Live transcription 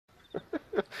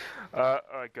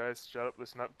Alright guys, shut up,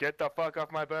 listen up. Get the fuck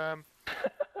off my berm!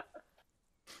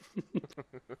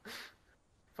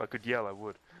 If I could yell, I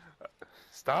would.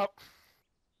 Stop!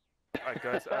 Alright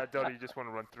guys, Delta, you just want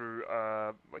to run through,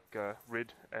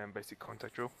 RID and basic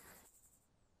contact drill.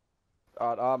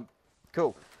 Alright,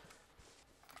 cool.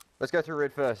 Let's go through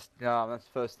RID first. That's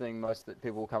the first thing most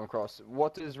people will come across.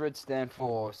 What does RID stand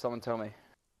for? Someone tell me.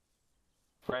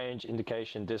 Range,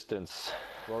 indication, distance.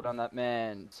 Well done, that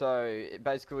man. So,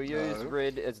 basically we use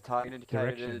RID as a target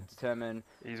indicator to determine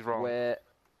He's wrong. where...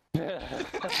 He said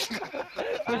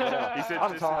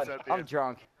I'm distance tired. at the I'm end.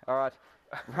 drunk. Alright.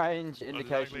 Range,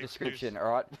 indication, description.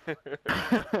 Alright.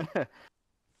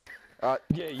 Alright.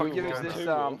 Yeah, you Use this.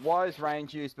 Why is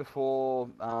range used before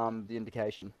the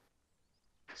indication?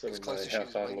 So It's close to how shoot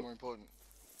is far way look. more important.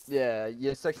 Yeah,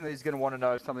 your section leader is going to want to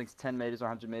know if something's 10 meters or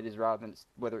 100 meters rather than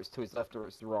whether it's to his left or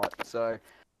it's the right. So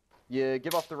you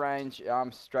give off the range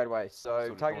straight away.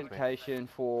 So target indication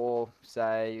for,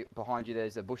 say, behind you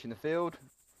there's a bush in the field.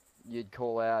 You'd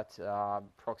call out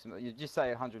approximately, you'd just say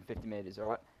 150 meters,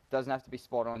 alright? Doesn't have to be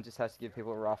spot on, just has to give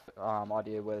people a rough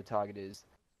idea where the target is.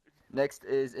 Next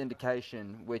is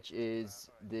indication, which is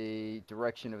the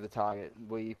direction of the target.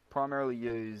 We primarily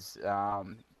use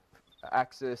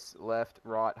axis, left,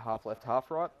 right, half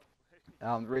right.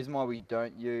 The reason why we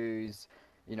don't use,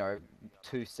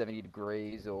 270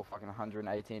 degrees or fucking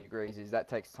 118 degrees is that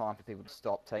takes time for people to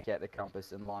stop, take out the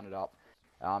compass and line it up.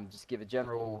 Just give a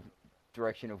general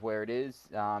direction of where it is,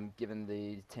 given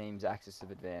the team's axis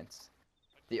of advance.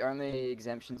 The only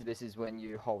exemption to this is when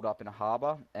you hold up in a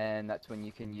harbour, and that's when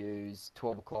you can use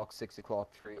 12 o'clock, 6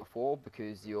 o'clock, 3 or 4,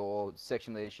 because your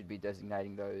section leader should be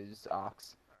designating those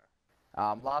arcs.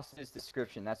 Last is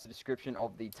description. That's the description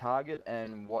of the target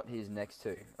and what he's next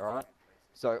to, alright?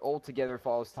 So altogether, if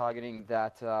I was targeting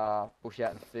that bush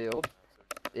out in the field,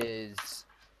 is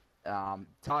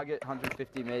target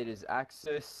 150 meters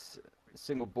axis,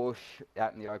 single bush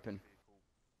out in the open.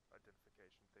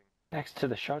 Next to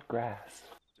the short grass.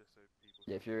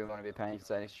 Yeah, if you really want to be a pain, you can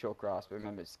say next to short grass, but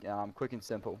remember, it's quick and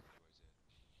simple.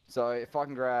 So if I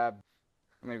can grab,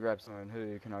 I'm going to grab someone.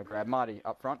 Who can I grab? Marty,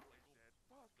 up front.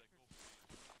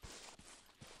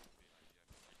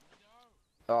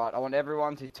 Alright, I want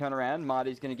everyone to turn around.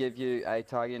 Marty's going to give you a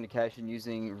target indication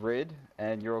using RID,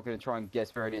 and you're all going to try and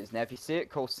guess where it is. Now, if you see it,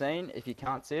 call scene. If you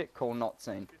can't see it, call not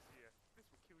seen.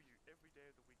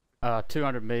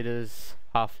 200 meters,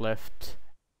 half left,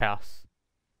 house.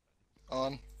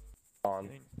 On. On.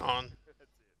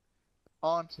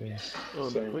 Yeah. Well,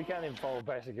 we can't even follow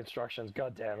basic instructions,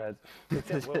 god damn it.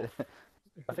 Except Wolf.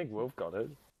 I think Wolf got it.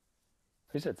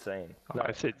 Who said scene? No,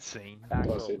 I said scene.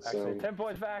 Axel. I said Axel. scene. 10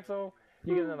 points for Axel.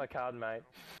 You get another card, mate.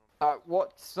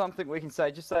 What's something we can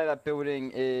say? Just say that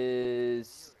building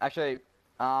is... Actually,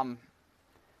 can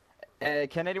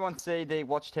anyone see the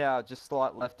watchtower just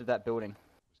slight left of that building?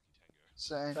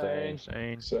 Same.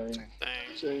 Same.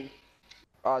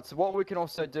 Alright, so what we can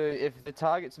also do, if the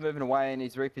target's moving away and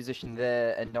he's repositioned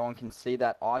there and no one can see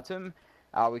that item,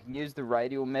 we can use the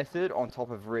radial method on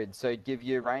top of RID. So it'd give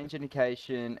you range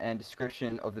indication and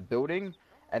description of the building,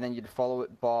 and then you'd follow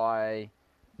it by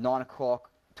 9 o'clock,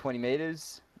 20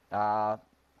 meters,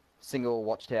 single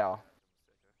watchtower.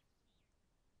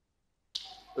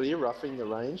 Were you roughing the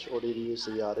range, or did you use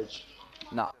the yardage?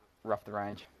 Nah, rough the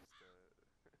range.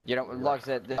 You don't, like I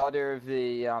said, the idea of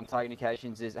the target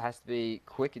indications is it has to be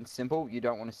quick and simple. You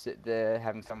don't want to sit there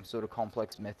having some sort of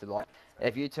complex method. Like,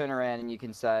 if you turn around and you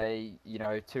can say,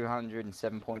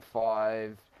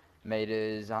 207.5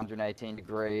 meters, 118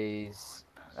 degrees,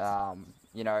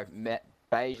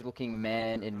 beige-looking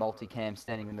man in multicam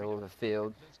standing in the middle of the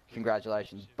field,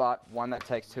 congratulations. But one, that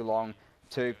takes too long.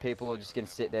 Two, people are just going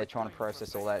to sit there trying to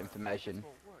process all that information.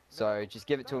 So just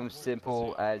give it to them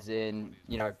simple, as in,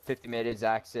 50 meters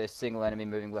access, single enemy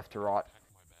moving left to right.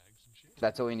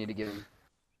 That's all you need to give them.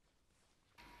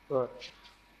 Right.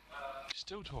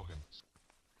 Still talking.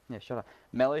 Yeah, shut up.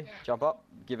 Melly, jump up,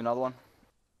 give another one.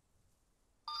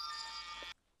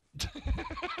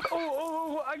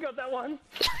 Oh, I got that one.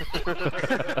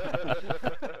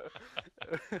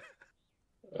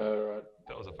 Alright.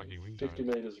 That was a fucking wing 50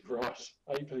 meters right.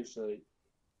 APC.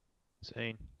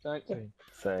 Scene. Same.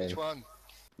 Which one?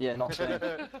 Yeah, not seen.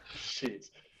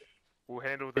 Shit. We'll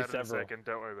handle that in a several. second,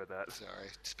 don't worry about that. Sorry,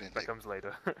 it's been That comes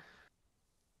later.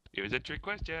 It was a trick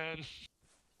question.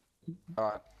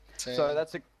 Alright, Same. so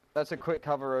that's a quick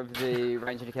cover of the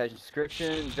range indication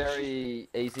description. Very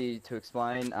easy to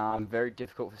explain, very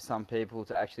difficult for some people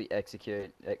to actually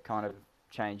execute. It kind of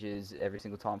changes every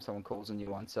single time someone calls a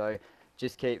new one. So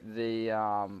just keep the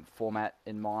format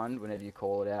in mind whenever you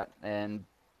call it out, and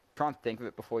try and think of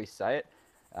it before you say it.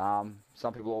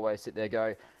 Some people always sit there and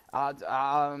go,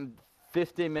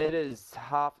 50 meters,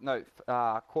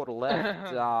 quarter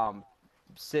left,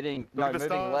 sitting, Look at the moving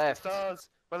stars, left. The stars,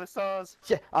 by the stars.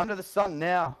 Yeah, under the sun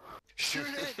now. Shoot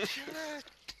it! Shoot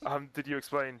it! Did you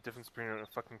explain the difference between a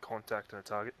fucking contact and a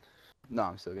target? No,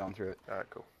 I'm still going through it. Alright,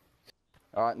 cool.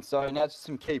 Alright, and so now just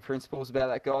some key principles about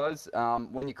that, guys.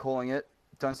 When you're calling it,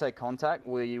 don't say contact.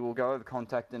 We will go over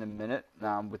contact in a minute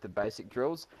with the basic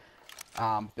drills.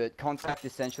 But contact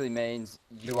essentially means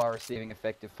you are receiving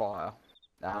effective fire.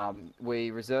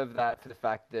 We reserve that for the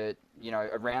fact that,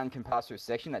 a round can pass through a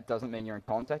section. That doesn't mean you're in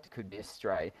contact. It could be a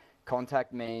stray.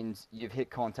 Contact means you've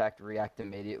hit contact, react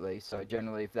immediately. So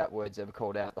generally, if that word's ever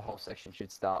called out, the whole section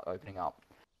should start opening up.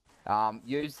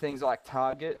 Use things like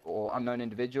target or unknown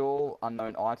individual,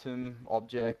 unknown item,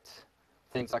 object,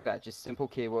 things like that. Just simple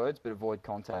keywords, but avoid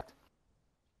contact.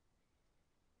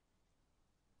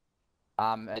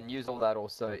 And use all that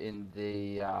also in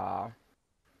the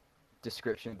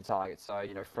description of the target. So,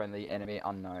 friendly, enemy,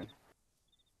 unknown.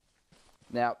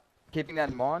 Now, keeping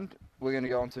that in mind, we're going to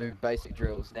go on to basic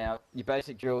drills. Now, your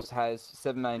basic drills has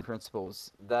 7 main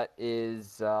principles. That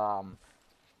is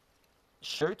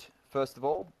shoot, first of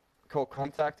all, call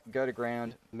contact, go to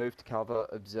ground, move to cover,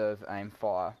 observe, aim,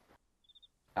 fire.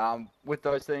 With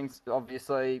those things,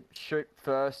 obviously, shoot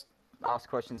first, ask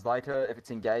questions later. If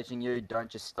it's engaging you, don't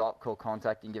just stop, call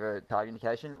contact and give a target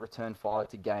indication. Return fire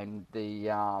to gain the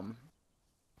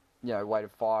weight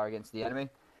of fire against the enemy.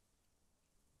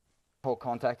 Call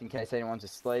contact in case anyone's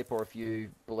asleep or if you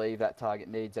believe that target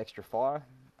needs extra fire.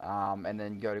 And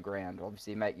then go to ground.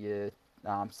 Obviously, make your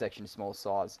section a small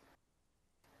size.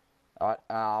 Alright,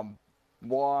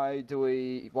 why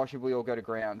should we all go to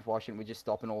ground? Why shouldn't we just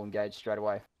stop and all engage straight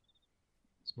away?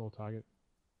 Small target.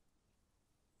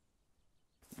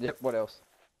 Yep, what else?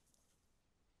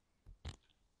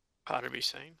 Harder to be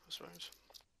seen, I suppose.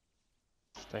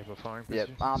 Stable firing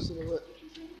Yep, position.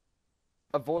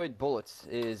 avoid bullets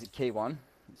is a key one.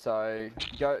 So,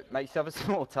 make yourself a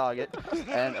small target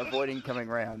and avoid incoming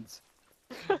rounds.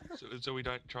 So we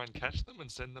don't try and catch them and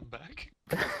send them back?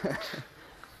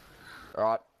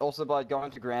 Alright, also by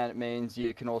going to ground it means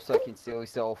you can also conceal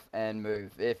yourself and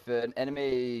move. If an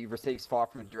enemy receives fire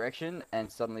from a direction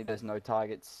and suddenly there's no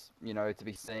targets, to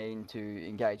be seen to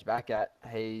engage back at,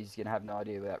 he's going to have no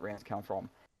idea where that round's come from.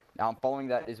 Following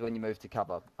that is when you move to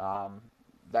cover.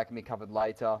 That can be covered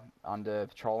later under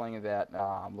patrolling about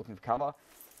looking for cover.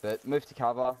 But move to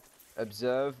cover,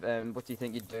 observe, and what do you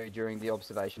think you'd do during the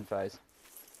observation phase?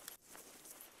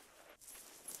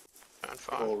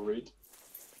 Or read.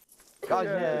 Oh,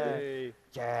 yeah.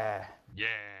 Yeah. Yeah.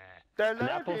 An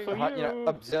apple for you.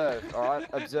 Observe, alright?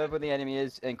 Observe where the enemy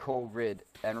is and call red.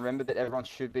 And remember that everyone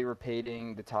should be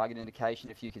repeating the target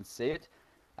indication if you can see it.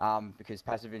 Because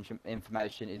passive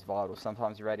information is vital.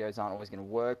 Sometimes your radios aren't always going to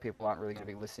work. People aren't really going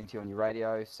to be listening to you on your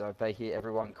radio. So if they hear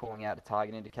everyone calling out a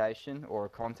target indication or a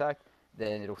contact,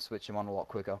 then it'll switch them on a lot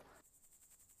quicker.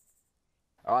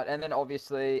 Alright, and then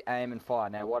obviously aim and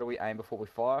fire. Now, why do we aim before we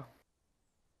fire?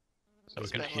 So we're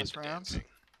going to hit less the rounds. damn thing.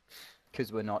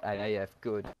 Because we're not AAF.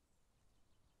 Good.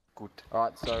 Good.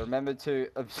 Alright, so remember to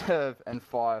observe and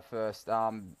fire first.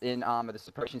 In Armour, the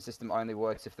suppression system only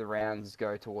works if the rounds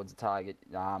go towards the target.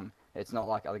 It's not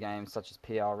like other games such as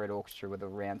PR Red Orchestra where the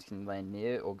rounds can land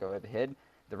near or go overhead.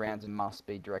 The rounds must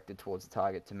be directed towards the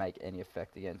target to make any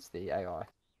effect against the AI.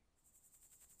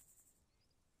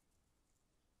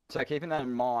 So keeping that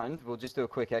in mind, we'll just do a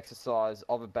quick exercise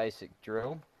of a basic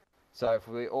drill. So if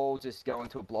we all just go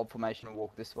into a blob formation and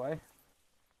walk this way.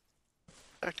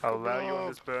 I'll allow you on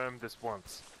this berm this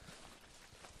once.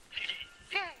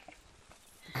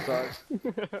 So,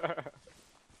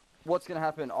 what's going to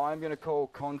happen? I'm going to call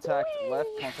contact left,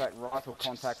 contact right, or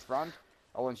contact front.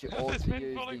 I want you all There's to men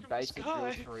use falling the from the basic sky.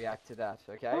 drills to react to that,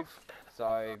 okay?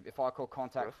 So, if I call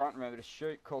contact front, remember to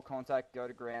shoot, call contact, go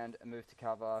to ground, and move to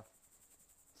cover.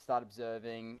 Start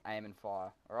observing, aim and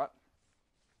fire, alright?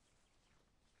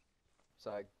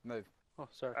 So, move. Oh,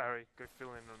 sorry. Ari, go fill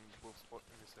in on Wolf's spot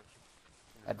in this section.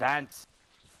 Advance!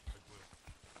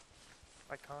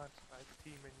 I can't. I have a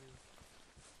T menu.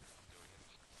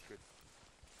 Good.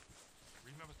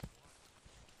 Remember to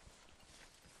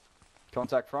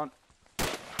Contact front.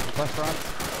 Left front.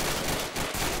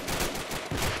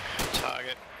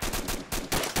 Target.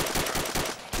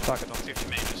 Target not 50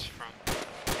 meters from.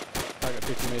 target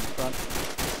 50 meters front.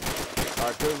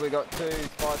 Alright, good. We got 2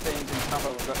 spy teams in cover.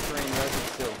 We've got 3 in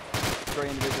residence still. 3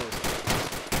 individuals.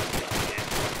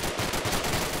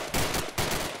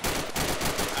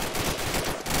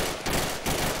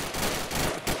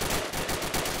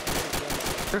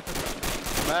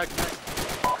 Mag.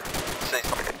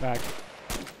 Back.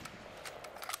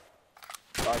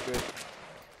 Alright, good.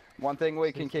 One thing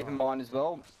we can keep in mind as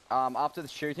well, after the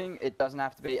shooting, it doesn't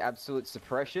have to be absolute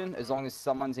suppression. As long as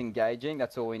someone's engaging,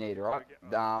 that's all we need, alright?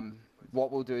 What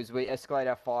we'll do is we escalate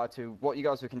our fire to what you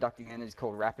guys were conducting in is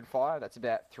called rapid fire. That's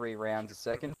about 3 rounds a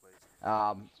second. 2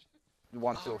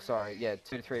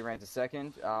 to 3 rounds a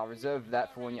second. Reserve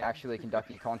that for when you're actually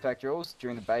conducting contact drills.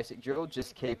 During the basic drill,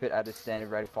 just keep it at a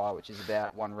standard rate of fire, which is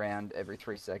about 1 round every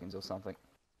 3 seconds or something.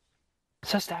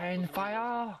 Sustain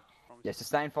fire! Yeah,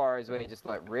 sustained fire is where you just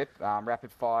like rip.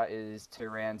 Rapid fire is 2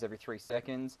 rounds every 3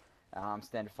 seconds.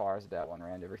 Standard fire is about 1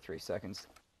 round every 3 seconds.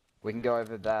 We can go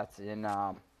over that in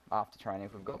after training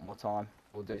if we've got more time.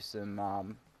 We'll do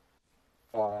some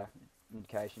fire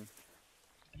indication.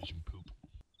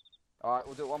 Alright,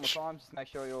 we'll do it one more time. Just make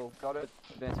sure you all got it.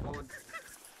 Advance forward.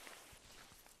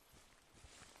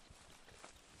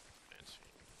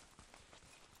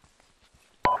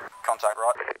 Contact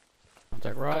right.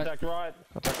 Contact right. Contact right.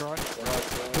 Contact right.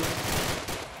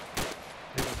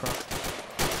 Keep in front.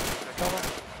 Cover.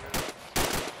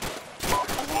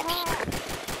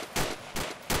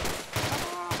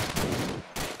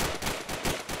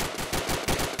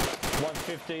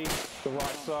 150, the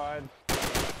right side, by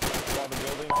the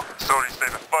building. Sorry, stay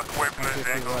the fuck away from those Right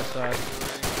vehicles. side.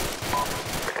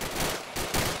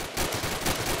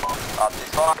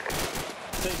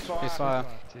 Ceasefire.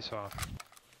 Ceasefire.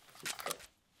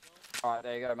 Alright,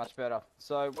 there you go, much better.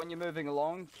 So when you're moving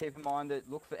along, keep in mind that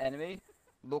look for enemy,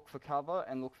 look for cover,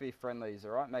 and look for your friendlies,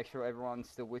 alright? Make sure everyone's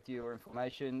still with you or in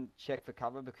formation. Check for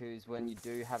cover because when you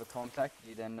do have a contact,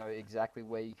 you then know exactly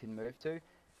where you can move to.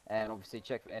 And obviously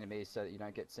check for enemies so that you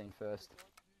don't get seen first.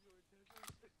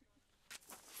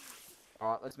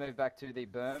 Alright, let's move back to the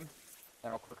berm.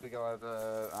 And I'll quickly go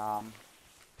over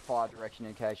fire direction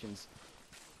indications.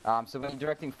 So when you're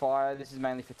directing fire, this is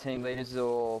mainly for team leaders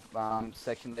or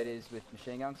section leaders with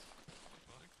machine guns.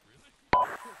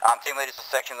 Team leaders or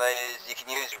section leaders, you can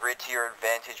use RID to your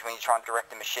advantage when you're trying to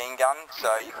direct the machine gun. So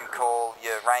you can call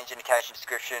your range indication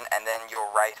description and then your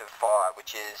rate of fire,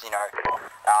 which is,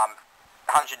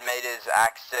 100 meters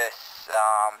access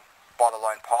by the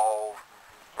lone pole,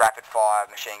 rapid fire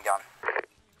machine gun.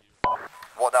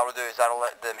 What that'll do is that'll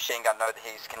let the machine gun know that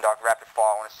he's conduct rapid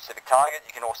fire on a specific target.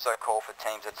 You can also call for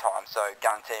teams at a time, so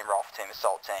gun team, rifle team,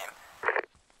 assault team.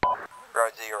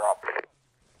 Rhodesy, you're up.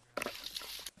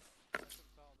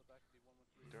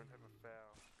 Don't have a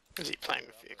foul. Is he playing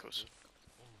with vehicles?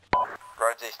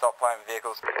 Rhodesy, stop playing with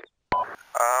vehicles.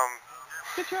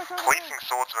 Policing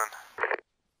swordsman.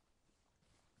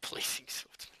 Policing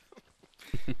swords.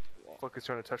 Fucker's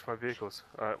trying to touch my vehicles.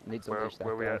 Need to where leash that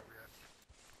we guy. at?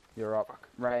 You're up.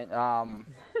 Right,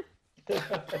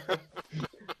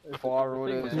 fire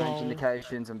orders, range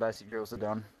indications, and basic drills are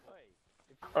done.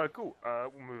 Alright, cool.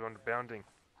 We'll move on to bounding.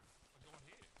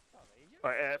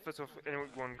 Alright, first off, anyone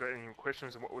got any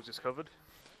questions on what was just covered?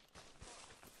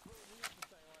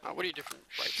 What are your different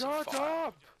rates Shut of fire?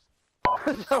 up!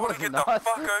 That wasn't Get nice. the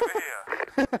fuck over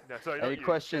here! No, sorry, Any not you,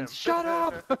 questions? Sam. Shut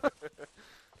up!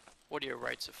 What are your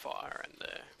rates of fire and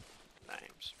their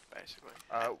names, basically?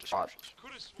 Uh, and descriptions?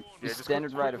 Could have sworn. Yeah, just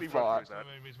standard rate of quickly run fire. through that.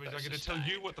 I'm going to tell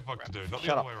you what the fuck to do, not the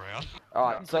Shut other way around.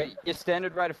 Alright, so your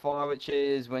standard rate of fire, which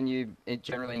is when you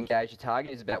generally engage a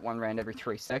target, is about 1 round every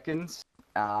 3 seconds.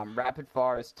 Rapid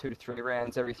fire is 2 to 3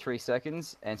 rounds every 3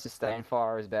 seconds, and sustained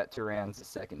fire is about 2 rounds a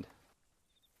second.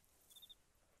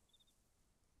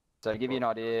 So to give you an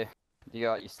idea, you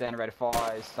got your standard rate of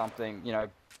fire is something,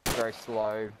 very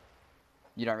slow.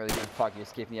 You don't really give a fuck, you're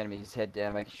just keeping the enemy's head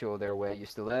down, making sure they're aware you're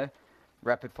still there.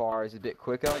 Rapid fire is a bit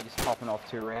quicker, you're just popping off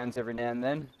 2 rounds every now and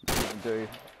then. You can do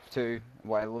 2,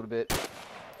 wait a little bit,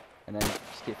 and then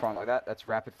just keep firing like that. That's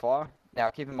rapid fire. Now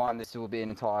keep in mind this will be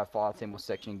an entire fire team or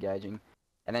section engaging.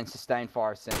 And then sustained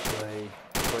fire essentially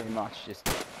pretty much just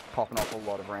popping off a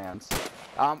lot of rounds.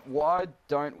 Why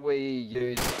don't we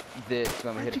use this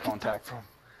when we hit a contact?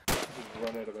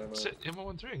 Run out of ammo. Set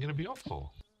M113, I'm going to be off for.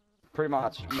 Pretty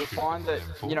much. You'll find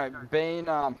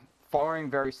that, firing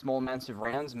very small amounts of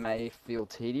rounds may feel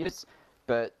tedious,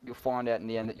 but you'll find out in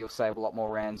the end that you'll save a lot more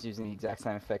rounds using the exact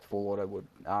same effect full auto would.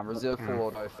 Reserve full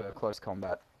auto for close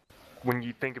combat. When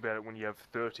you think about it, when you have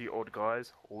 30 odd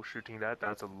guys all shooting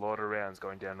that's a lot of rounds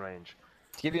going down range.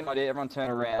 To give you an idea, everyone turn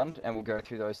around and we'll go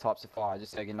through those types of fire,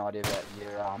 just so you get an idea about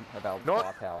your available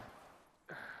firepower.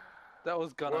 That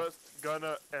was Worst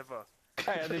gunner ever.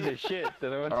 Hey, I did this shit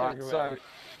that I want to Alright, talk so about.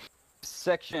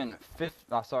 section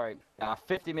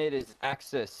 50 meters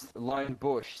axis, lone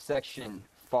bush, section,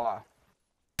 fire.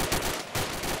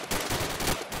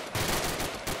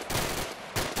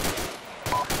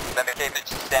 Remember, keep it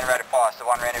standard rate of fire, so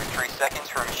 1 round every 3 seconds.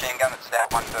 For a machine gun, it's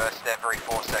about 1 burst every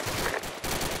 4 seconds.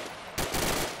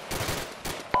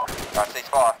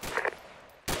 ceasefire.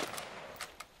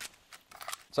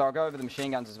 So I'll go over the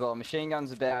machine guns as well. Machine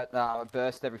guns about a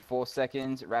burst every 4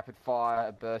 seconds, rapid fire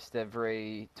a burst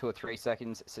every 2 or 3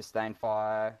 seconds, sustained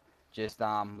fire, just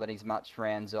letting as much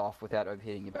rounds off without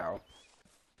overheating your barrel.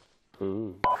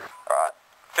 Ooh. Alright.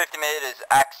 50 meters,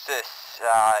 axis,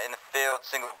 in the field,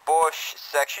 single bush,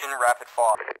 section, rapid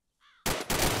fire.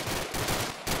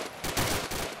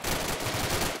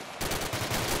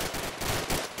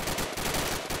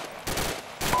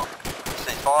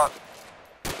 Ceasefire.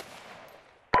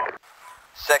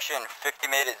 Section, 50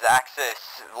 meters,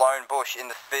 axis, lone bush in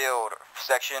the field,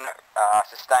 section,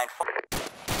 sustained fire.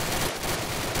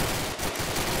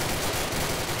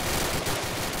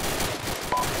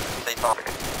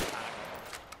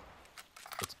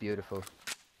 It's beautiful.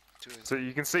 So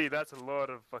you can see that's a lot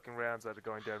of fucking rounds that are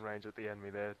going down range at the enemy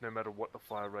there, no matter what the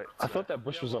fire rate. I thought that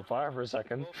bush was on fire for a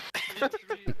second. 2 to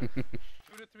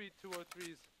 3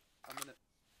 203s a minute.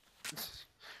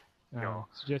 No.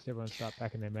 Suggest everyone start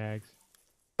packing their mags.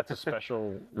 That's a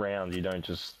special round. You don't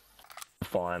just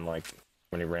find like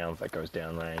many rounds that goes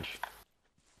down range.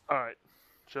 Alright,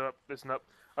 shut up, listen up.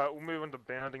 Alright, we'll move on to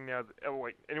bounding now. Oh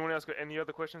wait, anyone else got any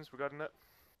other questions regarding that?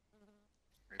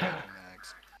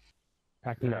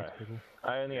 Pack the No. mags, people.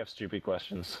 I only have stupid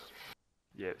questions.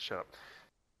 Yeah, shut up.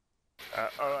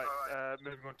 Alright,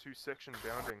 moving on to section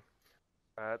bounding.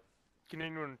 Can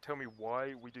anyone tell me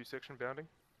why we do section bounding?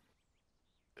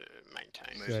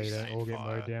 Maintain. So you don't all get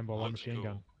fire. mowed down by one machine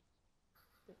gun.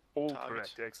 All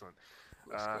Targets. correct, excellent.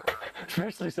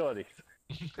 Freshly sorted.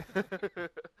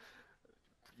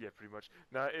 Yeah, pretty much.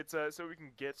 No, it's so we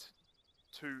can get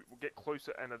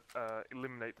closer and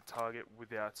eliminate the target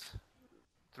without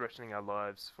threatening our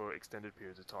lives for extended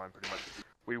periods of time, pretty much.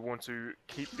 We want to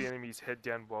keep the enemy's head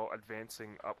down while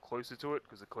advancing up closer to it,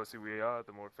 because the closer we are,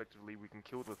 the more effectively we can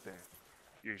kill the thing.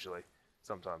 Usually.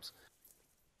 Sometimes.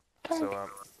 So,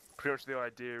 pretty much the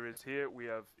idea is here, we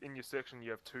have, in your section,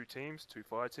 you have 2 teams, 2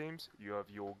 fire teams. You have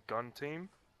your gun team,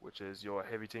 which is your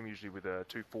heavy team, usually with a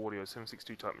 240 or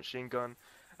 7.62 type machine gun,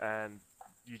 and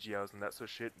UGLs and that sort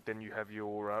of shit. Then you have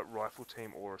your rifle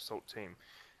team or assault team.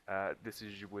 This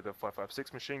is with a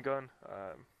 5.56 machine gun,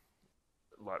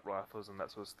 light rifles and that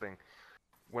sort of thing.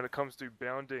 When it comes to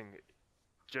bounding,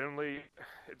 generally,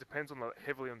 it depends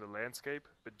heavily on the landscape,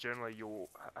 but generally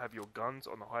you'll have your guns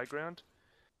on the high ground.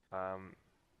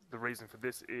 The reason for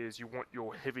this is you want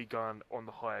your heavy gun on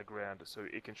the higher ground so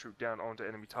it can shoot down onto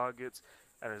enemy targets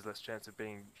and has less chance of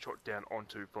being shot down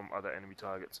onto from other enemy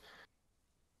targets.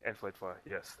 Enfilade fire,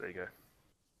 yes, there you go.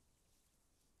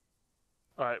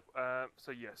 Alright,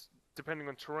 so yes, depending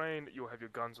on terrain, you'll have your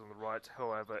guns on the right.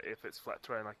 However, if it's flat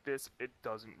terrain like this, it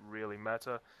doesn't really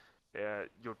matter.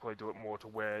 You'll probably do it more to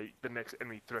where the next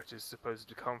enemy threat is supposed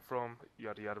to come from,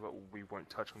 yada yada, but we won't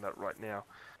touch on that right now.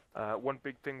 One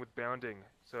big thing with bounding,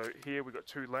 so here we've got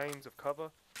 2 lanes of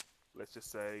cover. Let's just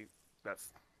say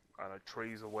that's, I don't know,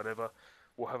 trees or whatever.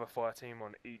 We'll have a fire team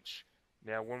on each.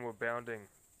 Now when we're bounding,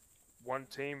 one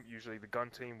team, usually the gun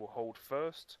team, will hold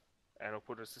first, and it'll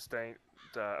put a sustained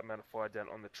amount of fire down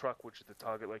on the truck, which is the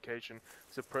target location,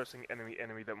 suppressing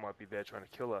enemy that might be there trying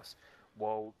to kill us.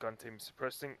 While gun team is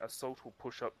suppressing, assault will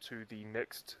push up to the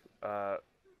next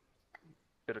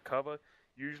bit of cover.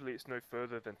 Usually it's no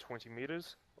further than 20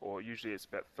 meters, or usually it's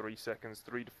about 3 seconds,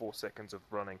 3 to 4 seconds of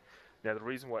running. Now the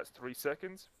reason why it's 3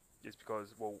 seconds is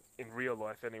because, well, in real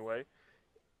life anyway,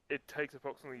 it takes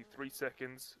approximately 3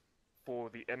 seconds for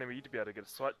the enemy to be able to get a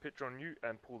sight picture on you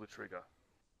and pull the trigger.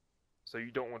 So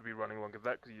you don't want to be running longer than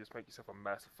that because you just make yourself a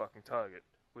massive fucking target.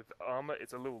 With armor,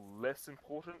 it's a little less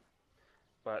important,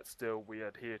 but still we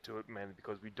adhere to it mainly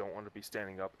because we don't want to be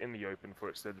standing up in the open for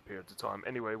extended periods of time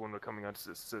anyway when we're coming under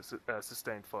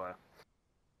sustained fire.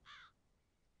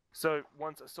 So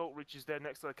once assault reaches their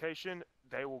next location,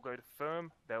 they will go to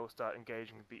firm, they will start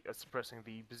engaging suppressing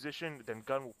the position, then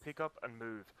gun will pick up and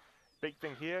move. Big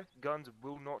thing here, guns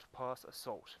will not pass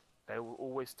assault. They will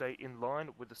always stay in line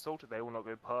with assault, they will not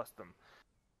go past them.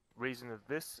 Reason of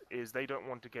this is they don't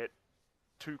want to get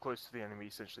too close to the enemy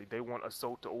essentially. They want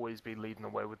assault to always be leading the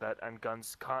way with that, and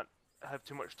guns can't have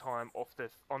too much time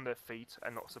on their feet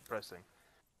and not suppressing.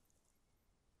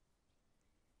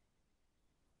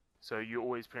 So you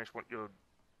always pretty much want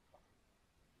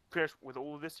with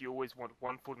all of this, you always want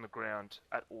one foot on the ground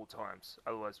at all times.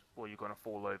 Otherwise, well, you're going to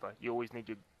fall over. You always need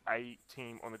your A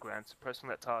team on the ground, suppressing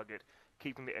that target,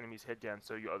 keeping the enemy's head down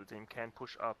so your other team can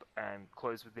push up and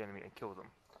close with the enemy and kill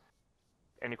them.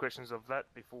 Any questions of that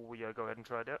before we go ahead and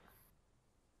try it out?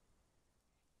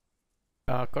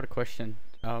 I've got a question.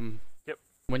 Yep.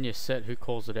 When you're set, who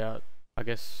calls it out? I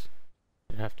guess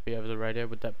it'd have to be over the radio.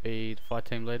 Would that be the fire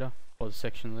team leader or the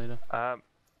section leader?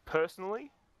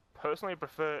 personally, I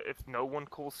prefer if no one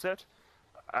calls set.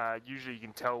 Usually you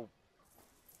can tell,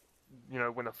 you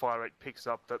know, when the fire rate picks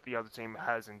up that the other team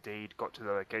has indeed got to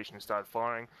the location and started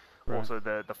firing. Right. Also,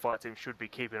 the fire team should be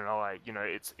keeping an eye. You know,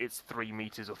 it's 3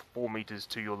 meters or 4 meters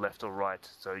to your left or right,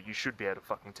 so you should be able to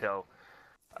fucking tell.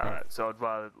 So I'd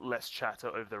rather less chatter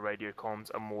over the radio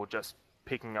comms and more just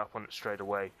picking up on it straight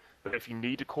away. But if you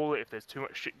need to call it, if there's too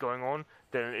much shit going on,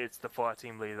 then it's the fire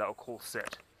team leader that will call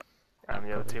set, and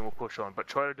the other team will push on. But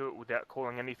try to do it without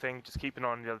calling anything. Just keep an eye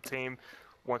on the other team.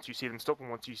 Once you see them stop and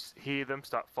once you hear them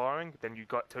start firing, then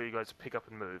tell you guys to pick up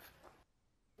and move.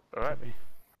 All right.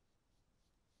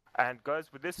 And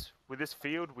guys, with this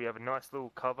field, we have a nice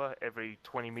little cover every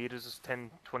 20 meters,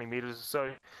 10, 20 meters or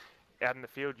so. Out in the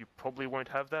field, you probably won't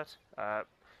have that.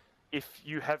 If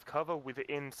you have cover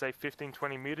within, say, 15,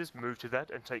 20 meters, move to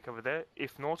that and take cover there.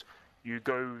 If not, you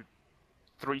go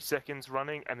 3 seconds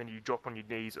running and then you drop on your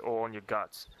knees or on your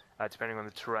guts, depending on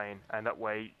the terrain. And that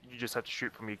way, you just have to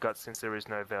shoot from your guts since there is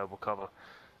no available cover.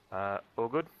 All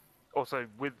good? Also,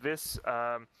 with this,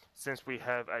 since we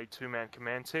have a 2-man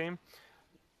command team,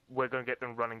 we're going to get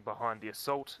them running behind the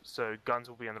assault. So guns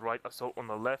will be on the right, assault on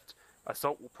the left.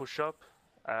 Assault will push up,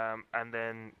 and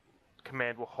then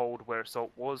command will hold where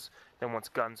assault was. Then once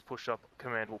guns push up,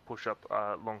 command will push up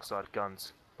alongside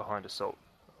guns behind assault.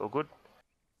 All good?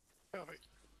 Perfect.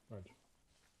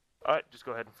 Alright, just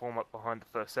go ahead and form up behind the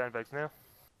first sandbags now.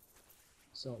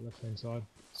 Assault left hand side.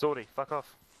 Sortie, fuck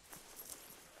off.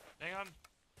 Hang on.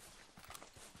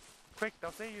 Quick,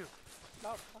 they'll see you.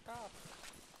 No, fuck off.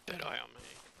 Dead eye on me.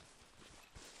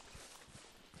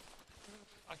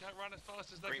 I can't run as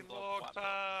fast as they Green can block, walk. white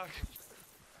block.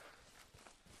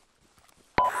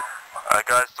 Alright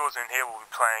guys, Swordsman here will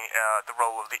be playing the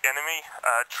role of the enemy.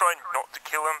 Try not to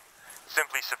kill him,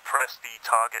 simply suppress the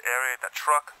target area, that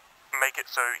truck, make it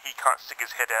so he can't stick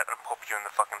his head out and pop you in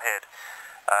the fucking head.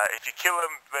 If you kill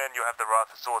him, then you'll have the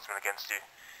wrath of Swordsman against you.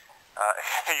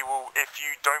 He will, if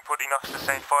you don't put enough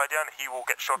sustained fire down, he will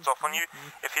get shots off on you.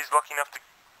 If he's lucky enough to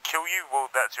kill you, well,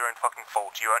 that's your own fucking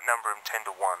fault. You outnumber him 10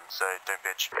 to 1, so don't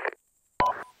bitch.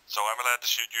 So I'm allowed to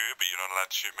shoot you, but you're not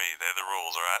allowed to shoot me. They're the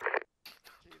rules, alright?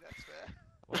 Gee, that's fair.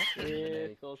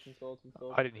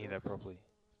 I didn't hear that properly.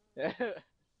 What's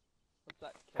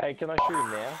that? Hey, can I shoot him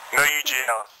now? No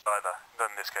UGL either, not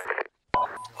in this case.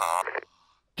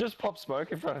 Just pop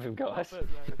smoke in front of him, guys. I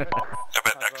bet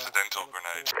accidental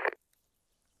grenade.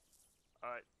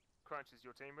 Alright, Crunch, is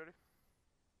your team ready?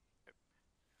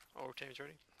 All teams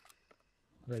ready?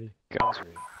 Ready. Guns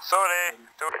ready. Sorry,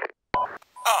 do it.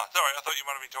 Oh, sorry, I thought you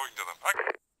might have been talking to them.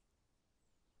 Okay.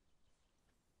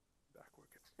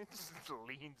 It just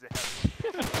leans out.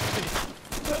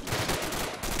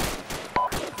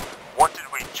 What did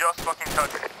we just fucking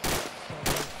touch?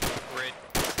 Red.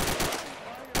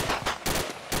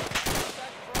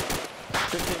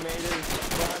 15 meters,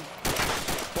 front.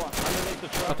 What, underneath the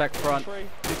truck? Contact front. Tree?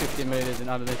 250 meters and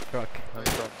underneath the truck.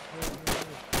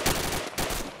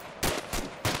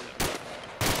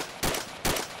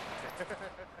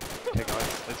 Okay guys,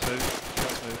 let's move.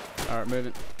 Let's move. Alright,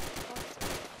 moving.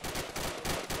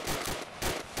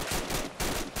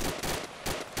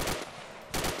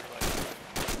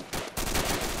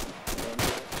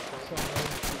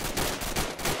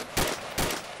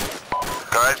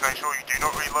 Guys, make sure you do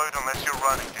not reload unless you're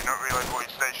running. Do not reload while you're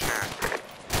stationary.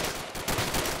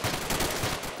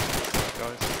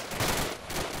 Guys.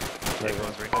 Yeah,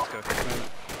 guys, ready. Let's go.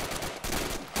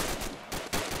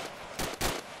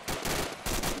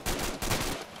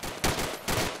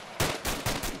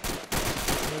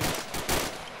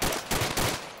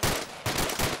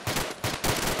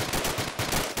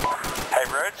 Hey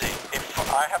Rhodesy, if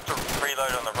I have to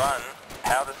reload on the run,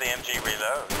 how does the MG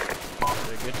reload?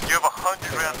 Very good. You have 100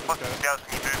 rounds plus the scouts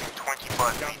when you're moving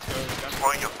 25 meters.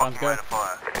 Slow your fucking go. rate of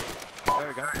fire. There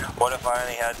we go. What if I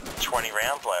only had 20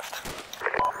 rounds left?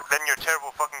 Then you're a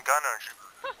terrible fucking gunner and should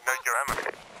note your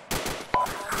ammo.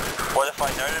 What if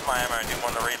I noted my ammo and didn't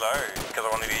want to reload because I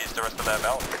wanted to use the rest of that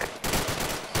belt?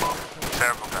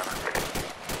 Terrible gunner.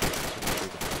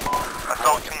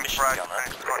 Assault like a team mission frag, gunner.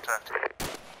 finish contact.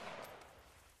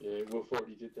 Yeah, Wolf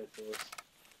already did that for us.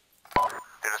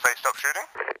 Did it say stop shooting?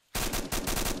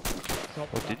 Stop.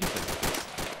 What did you say?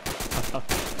 I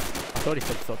thought he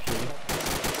said stop shooting.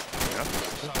 Yeah.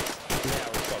 Now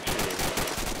we stop shooting.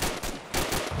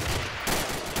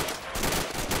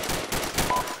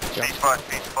 Ceasefire,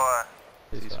 ceasefire.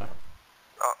 Ceasefire.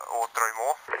 Or 3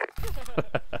 more.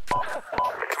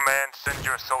 Command, send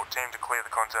your assault team to clear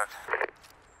the contact.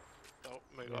 Oh,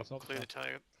 move Yeah, up, assault clear the team.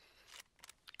 target.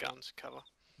 Guns, cover.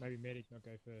 Maybe medic not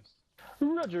go first.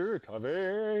 Roger,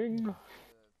 coming.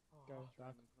 go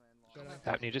back. Shadow.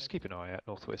 Apney, just keep an eye out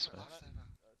northwest, man.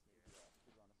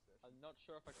 I'm not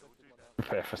sure if I clicked it or not.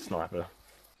 Fair for sniper.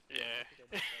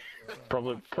 Yeah.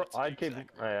 Probably. I'd keep.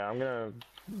 Yeah, I'm gonna.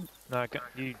 No,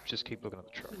 you just keep looking at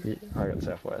the truck. Yeah, I got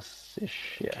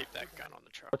southwest-ish. Yeah. Keep that gun on the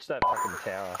truck. Watch that fucking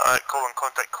tower. Alright, call and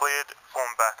contact cleared. Form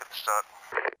back at the start.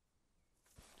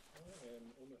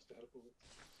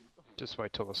 Just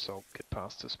wait till assault get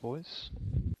past us, boys.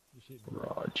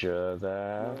 Roger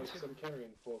that. I'm carrying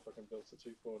 4 fucking belts to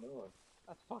 249.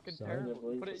 That's fucking Sorry.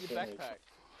 terrible. Put it in your backpack.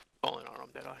 Falling on them,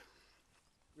 did I?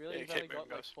 Really? Yeah, You've keep only got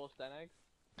moving, like guys. 4 stun eggs?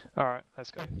 Alright,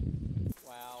 let's go.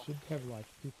 Wow. Should have like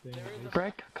 15. There is a-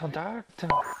 Break contact.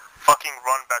 Fucking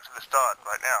run back to the start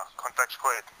right now. Contact's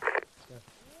cleared.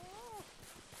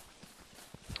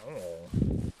 Oh.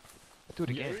 Do it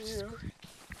again.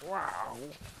 Wow.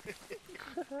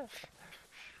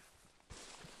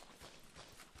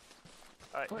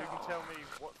 Alright, who can tell me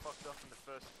what fucked up in the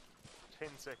first 10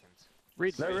 seconds?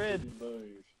 Read. No red.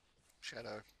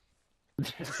 Shadow.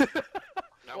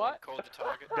 No one called the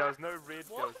target. There was no red,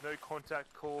 there was no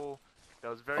contact call. There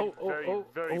was very I poor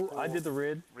did the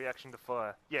red. reaction to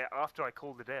fire. Yeah, after I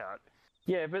called it out.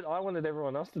 Yeah, but I wanted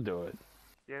everyone else to do it.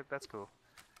 Yeah, that's cool.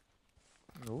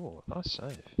 Oh, nice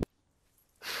save.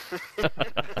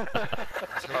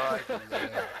 Alright.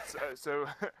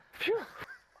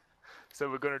 So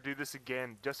we're gonna do this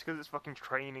again. Just because it's fucking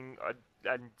training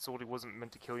and sort of wasn't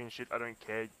meant to kill you and shit, I don't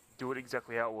care. Do it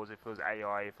exactly how it was. If it was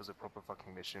AI, if it was a proper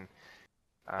fucking mission.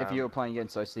 If you were playing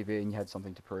against OCB and you had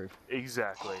something to prove.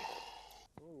 Exactly.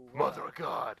 Mother of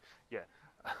God! Yeah.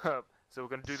 So we're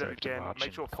going to do that Safe to again. march Make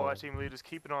in sure the fire cold. team leaders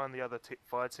keep an eye on the other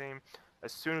fire team.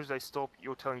 As soon as they stop,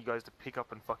 you're telling you guys to pick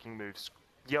up and fucking move.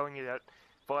 Yelling it at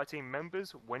fire team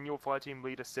members when your fire team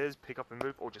leader says pick up and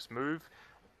move or just move.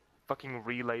 Fucking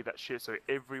relay that shit so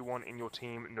everyone in your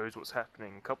team knows what's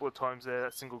happening. A couple of times there,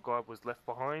 a single guy was left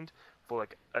behind for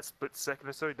like a split second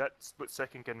or so. That split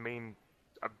second can mean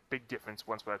a big difference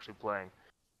once we're actually playing.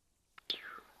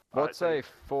 What's a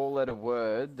 4-letter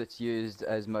word that's used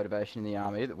as motivation in the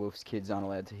army that Wolf's kids aren't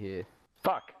allowed to hear?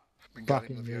 Fuck.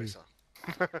 Fucking me.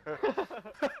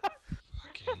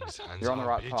 You're on the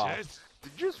right path.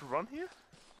 Did you just run here?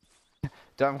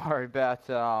 Don't worry about,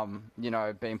 you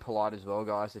know, being polite as well,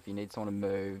 guys. If you need someone to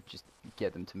move, just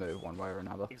get them to move one way or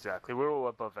another. Exactly. We're all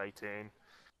above 18.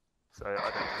 So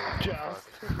I don't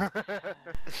really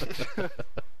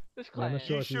This Yeah, I'm clan. not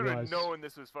sure You if you should have guys. known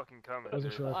this was fucking coming. I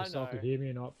wasn't dude. sure if I yourself could know. hear me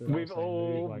or not, but I was We've saying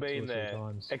all move, like, 2 been or 3 there,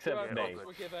 times. except Well, me.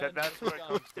 we're given That's where it gun.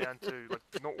 comes down to. Like,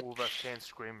 not all of us can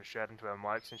scream and shout into our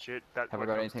mics and shit. That's Have what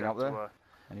I got comes anything down up there? to,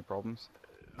 Any problems?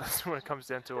 that's when it comes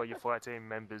down to your fire team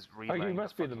members Oh, relaying. you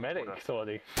must be the fucking medic, order.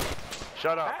 Thordy.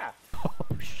 Shut up. Ah!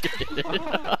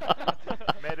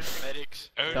 Medics.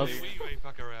 That was- Only we may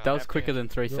fuck around. That was quicker than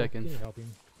 3 Will, seconds. Can you help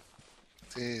him?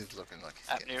 He's looking like he's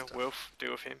getting Apnea, stuck. Wolf,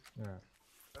 deal with him. Alright.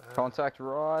 Contact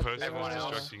right. Person Everyone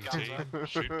else, distracting guns team.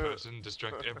 Shoot person,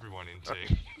 distract everyone in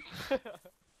team.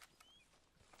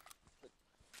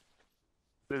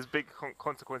 There's big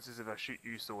consequences if I shoot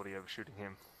you, Sordy, over shooting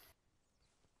him.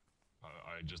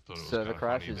 I just thought it was Server kind of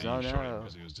funny crashes, that oh you shot him no.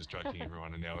 because he was distracting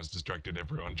everyone, and now it's distracted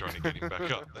everyone trying to get him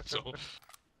back up. That's all.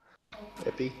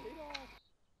 Epi.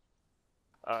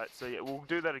 Alright, so yeah, we'll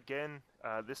do that again.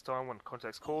 This time when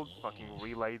contact's called, fucking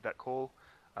relay that call.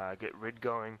 Get red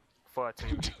going. Fire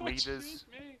team leaders.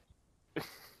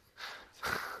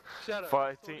 Shut up.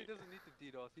 Fire So he team. doesn't need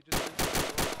to DDoS. He just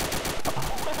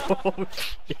needs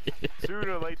to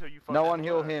Sooner or later you fucking No one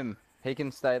heal learn. him. He can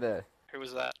stay there. Who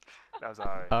was that? That was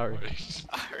Ari. Ari.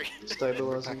 Ari.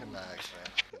 Stabilizing.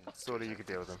 Sordy, you could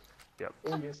deal with him. Yep.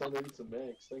 Oh yes, I needed some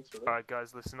mags. Thanks for that. Alright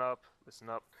guys, listen up. Listen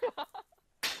up.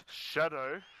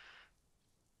 Shadow.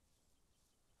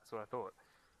 That's what I thought.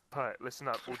 Alright, listen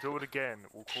up. We'll do it again.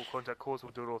 We'll call contact calls.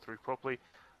 We'll do it all through properly.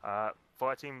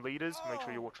 Fire team leaders, make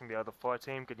sure you're watching the other fire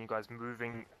team, getting you guys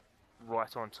moving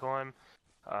right on time.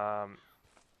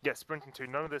 Yeah, sprinting too.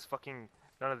 None of this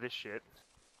shit.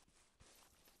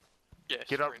 Yeah,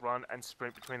 Get up, sprint. run, and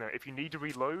sprint between them. If you need to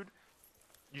reload,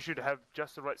 you should have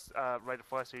just the right rate of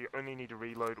fire, so you only need to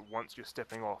reload once you're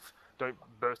stepping off. Don't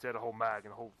burst out a whole mag in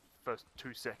the whole first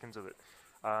 2 seconds of it.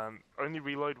 Only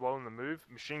reload while in the move.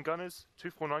 Machine gunners,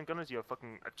 249 gunners, you have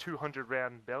fucking a 200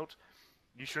 round belt.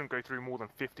 You shouldn't go through more than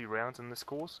 50 rounds in this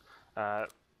course.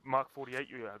 Mark 48,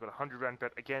 you have got a 100 round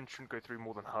belt. Again, shouldn't go through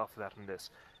more than half of that in this.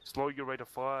 Slow your rate of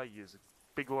fire. Use a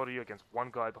big lot of you against one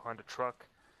guy behind a truck.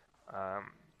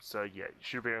 So yeah, you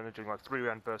should be only doing like 3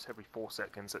 round bursts every 4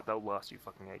 seconds. They'll last you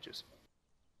fucking ages.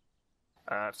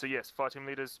 So yes, fire team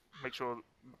leaders, make sure,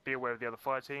 be aware of the other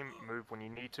fire team. Move when you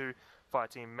need to. Fire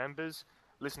team members,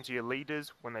 listen to your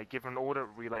leaders. When they give an order,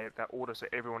 relay that order so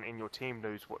everyone in your team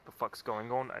knows what the fuck's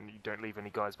going on and you don't leave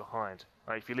any guys behind.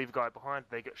 If you leave a guy behind,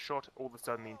 they get shot, all of a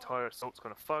sudden the entire assault's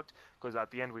gonna fucked, because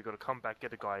at the end we've got to come back,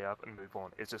 get a guy up, and move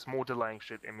on. It's just more delaying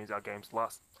shit. It means our games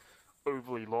last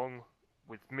overly long,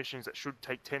 with missions that should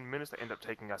take 10 minutes that end up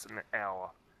taking us an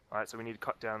hour. Alright, so we need to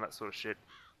cut down that sort of shit.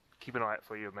 Keep an eye out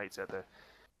for your mates out there.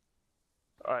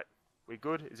 Alright, we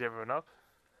good? Is everyone up?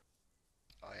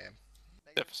 I am.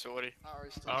 The facility.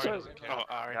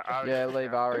 Yeah,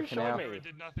 leave Ari Who for shot now. me?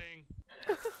 Did nothing.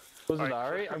 Was it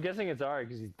Ari? I'm guessing it's Ari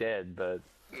because he's dead, but...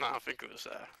 No, I think it was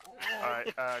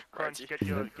Alright, Crunch, get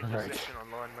your section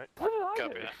online, mate.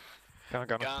 Copy that.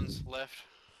 Go. Guns left,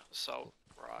 assault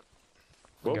right.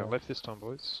 We'll go left this time,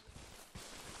 boys.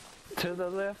 To the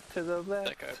left, to the left.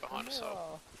 They go behind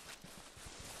assault.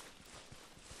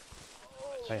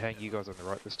 Hey, Hang, you guys on the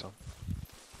right this time.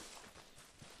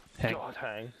 Hang. God,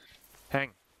 Hang. Hang,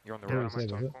 you're on the Yeah, right this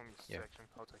time. yeah. Yeah. Section.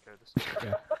 I'll take care of this.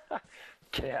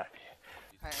 Get out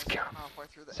of here. Halfway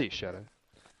through the See you, Shadow.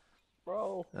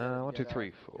 Bro. 1, 2,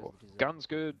 3, 4. Guns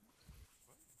good.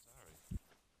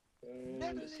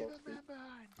 Never leave a man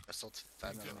behind. Assault's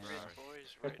fabulous.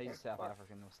 He's South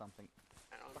African or something.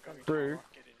 Brew.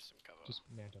 Just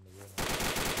mount on the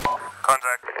wall.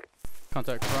 Contact.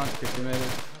 Contact front, 50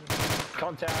 meters.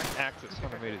 Contact. Axis,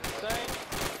 100 meters.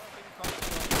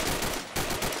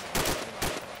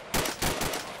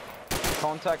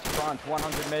 Contact front,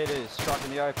 100 meters, struck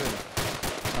in the open.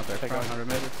 Contact front, 100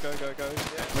 meters. Go, go, go.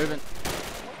 Yeah. Moving.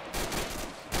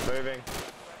 Moving.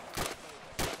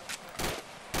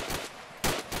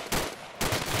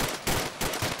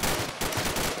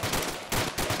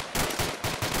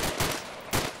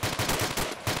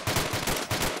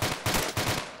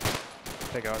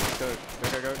 Okay, guys, let's go. Go,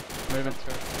 go, go. Moving. Let's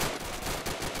go.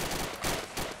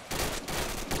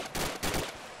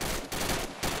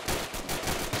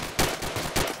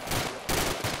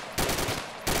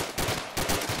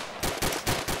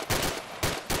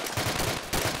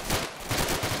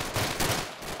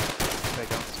 Okay,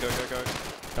 guns, go, go, go.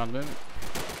 Guns moving.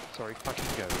 Sorry, fucking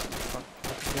go.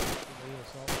 Fucking go.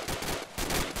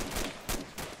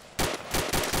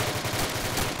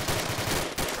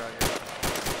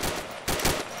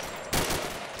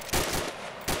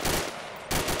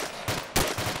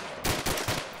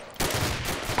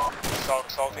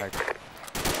 Assaulting.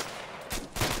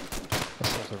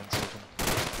 Assault over insurgent.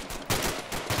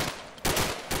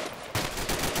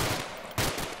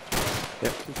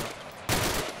 Yep, keep going.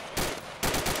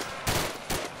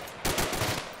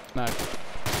 No.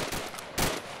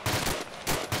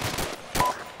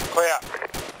 Clear.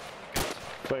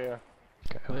 Clear.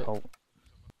 Okay, hold.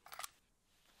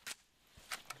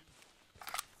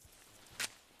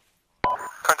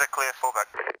 Contact clear, fallback.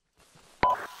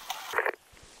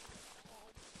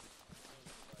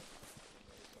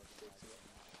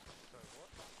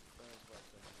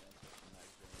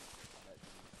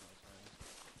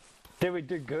 Did we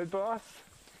do good, boss?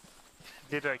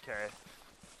 Did okay.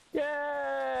 Yay!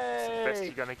 It's the best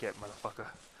you're gonna get, motherfucker.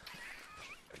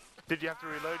 Did you have to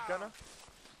reload, Gunner?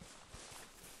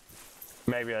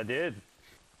 Maybe I did.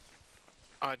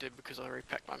 I did because I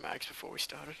repacked my mags before we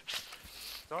started.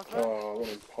 Nice, Oh, I want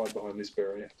to hide behind this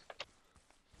barrier.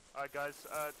 Alright guys,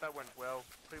 that went well.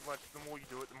 Pretty much the more you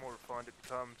do it, the more refined it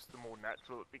becomes, the more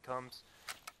natural it becomes.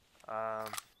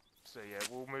 So yeah,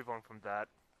 we'll move on from that.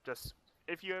 Just,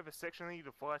 if you have a section lead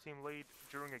or fire team lead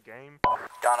during a game...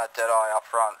 Gunner, Deadeye up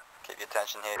front. Keep your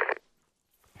attention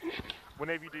here.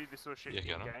 Whenever you do this sort of shit in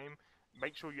Gunner. game,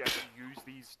 make sure you actually use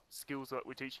these skills that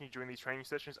we're teaching you during these training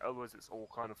sessions, otherwise it's all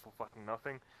kind of for fucking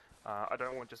nothing. I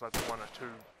don't want just like one or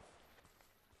two...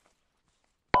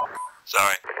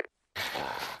 Sorry.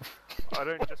 I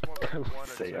don't just want like one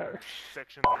or two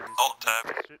section leaders Alt to use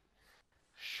tab. this shit.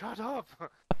 Shut up!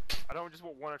 I don't just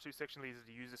want one or two section leaders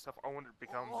to use this stuff. I want it to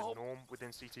become the norm within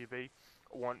CTB.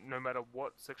 I want no matter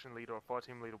what section leader or fire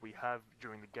team leader we have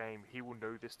during the game, he will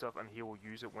know this stuff and he will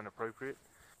use it when appropriate.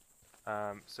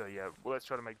 So yeah, well, let's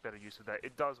try to make better use of that.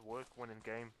 It does work when in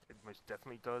game, it most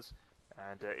definitely does,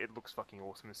 and it looks fucking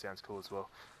awesome. It sounds cool as well.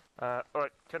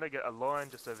 Alright, can I get a line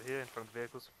just over here in front of the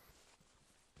vehicles?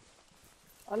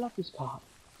 I love this part.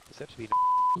 Does that to be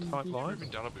tight line?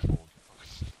 We've done it before.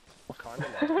 What kind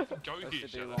of line? Go here, Supposed to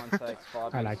Shadow. do line takes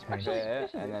 5 I minutes like to prepare,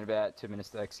 and then about 2 minutes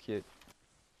to execute.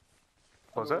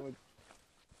 What was that?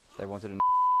 They wanted a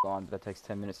line, but that takes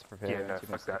 10 minutes to prepare Yeah, and no, 2 minutes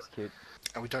fuck to that. execute.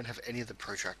 And we don't have any of the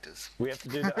protractors. We have to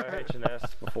do the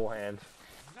OH&S beforehand.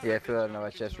 Yeah, fill out an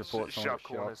OHS report. Sharp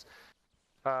corners.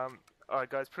 Alright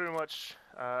guys, pretty much,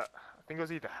 I I think it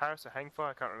was either Harris or Hangfire,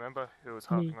 I can't remember, who was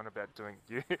harping on about doing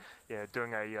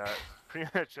doing a pretty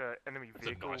much enemy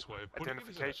vehicle nice way of putting it, isn't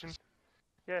it? identification.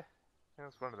 Yeah, that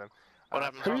was one of them. What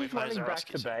happens Who's when we running lose back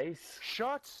to base?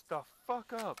 Shut the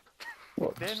fuck up!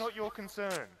 They're not your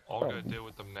concern. I'll go deal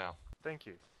with them now. Thank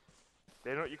you.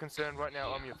 They're not your concern right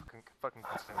now. I'm your fucking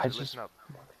concern. I So just- listen up.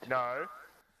 No.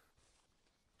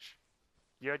 Shh.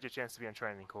 You had your chance to be on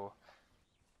training corps.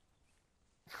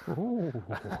 Ooh.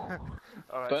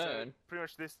 Alright, so Burn. pretty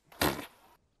much this.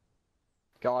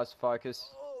 Guys,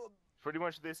 focus. Pretty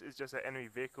much this is just an enemy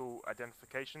vehicle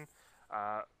identification.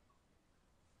 A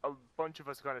bunch of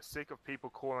us are kind of sick of people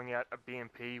calling out a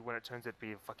BMP when it turns out to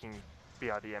be a fucking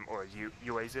BRDM or a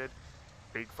UAZ.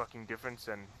 Big fucking difference,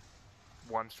 and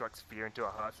one strikes fear into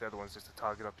our hearts, the other one's just a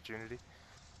target opportunity.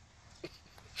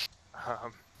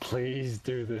 Please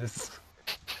do this.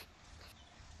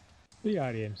 The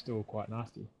RDM's still quite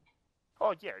nasty.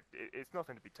 Oh yeah, it's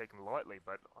nothing to be taken lightly,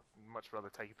 but I'd much rather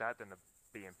take that than a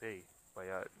BMP.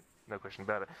 But no question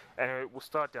about it. Anyway, we'll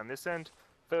start down this end.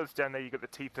 Further down there you got the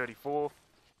T-34,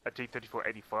 a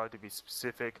T-34-85 to be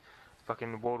specific.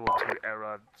 Fucking World War II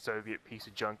era Soviet piece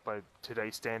of junk by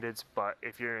today's standards, but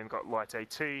if you ain't got light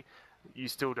AT, you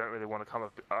still don't really want to come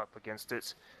up against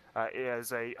it. It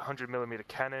has a 100mm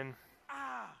cannon.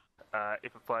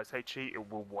 If it fires HE,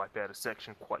 it will wipe out a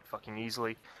section quite fucking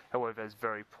easily. However, it has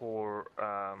very poor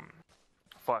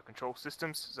fire control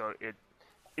systems, so it's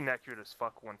inaccurate as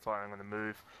fuck when firing on the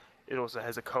move. It also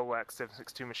has a coax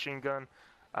 7.62 machine gun.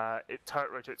 It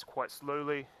turret rotates quite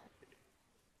slowly,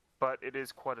 but it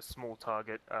is quite a small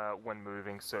target when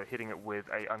moving, so hitting it with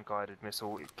a unguided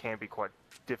missile, it can be quite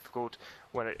difficult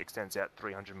when it extends out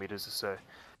 300 meters or so.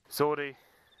 Sortie.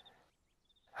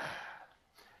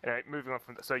 Anyway, moving on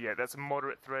from so yeah, that's a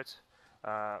moderate threat.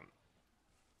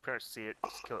 Pretty much see it,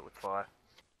 just kill it with fire.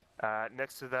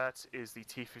 Next to that is the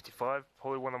T-55,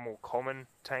 probably one of the more common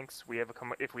tanks we ever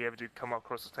if we ever do come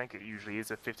across a tank, it usually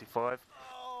is a 55.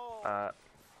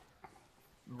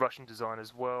 Russian design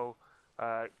as well.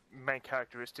 Main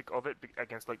characteristic of it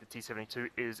against like the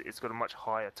T-72 is it's got a much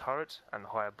higher turret and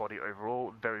higher body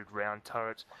overall, very round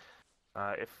turret.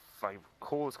 If I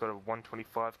recall, it's got a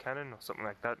 125 cannon or something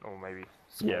like that, or maybe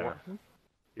smaller. Yeah.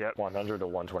 Yep. 100 or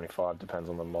 125 depends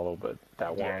on the model, but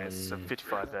that one. Yeah, it's a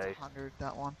 55A. 100,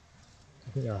 that one.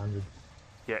 I think they're 100.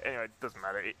 Yeah, anyway, it doesn't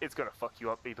matter. It's going to fuck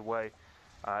you up either way.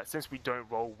 Since we don't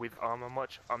roll with armor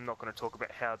much, I'm not going to talk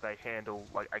about how they handle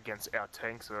like against our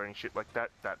tanks or any shit like that.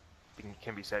 That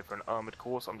can be saved for an armored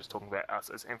course. I'm just talking about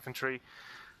us as infantry.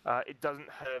 It doesn't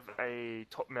have a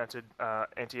top-mounted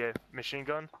anti-air machine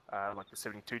gun like the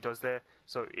 72 does there,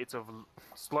 so it's of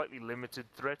slightly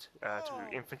limited threat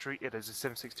to infantry. It has a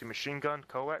 7.62 machine gun,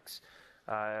 coax.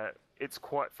 It's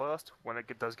quite fast when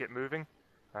it does get moving,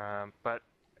 but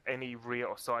any rear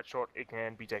or side shot, it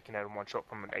can be taken out in one shot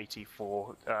from an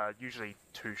AT-4, usually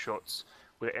 2 shots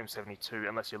with an M72,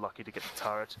 unless you're lucky to get the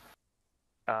turret.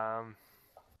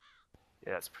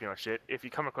 Yeah, that's pretty much it. If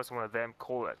you come across one of them,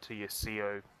 call it to your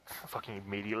CO fucking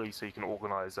immediately so you can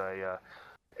organise it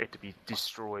to be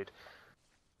destroyed.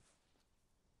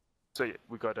 So yeah,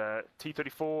 we got a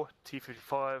T-34,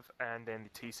 T-55, and then the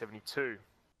T-72.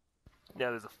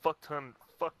 Now there's a fuck ton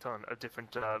of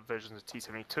different versions of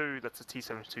T-72. That's the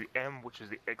T-72M, which is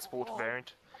the export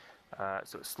variant.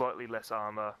 So it's slightly less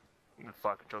armour,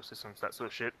 fire control systems, that sort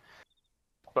of shit.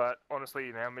 But honestly,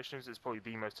 in our missions, it's probably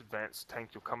the most advanced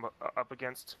tank you'll come up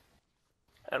against.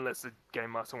 Unless the Game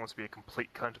Master wants to be a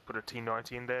complete cunt to put a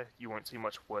T-90 in there, you won't see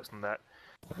much worse than that.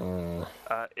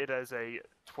 It has a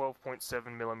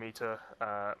 12.7mm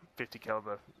 50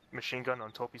 caliber machine gun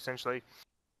on top, essentially.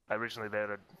 Originally there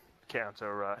to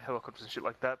counter helicopters and shit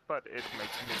like that, but it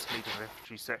makes mincemeat of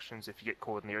infantry sections if you get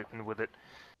caught in the open with it.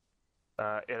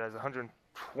 It has a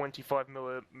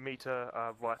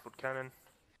 125mm rifled cannon.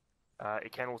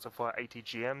 It can also fire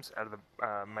ATGMs out of the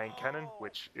main cannon,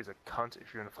 which is a cunt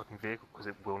if you're in a fucking vehicle, because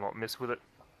it will not miss with it.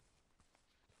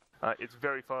 It's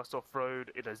very fast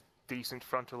off-road, it has decent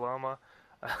frontal armor.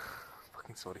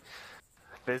 Fucking sorry.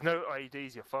 There's no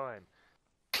IEDs, you're fine.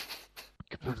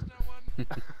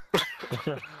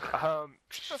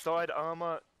 Side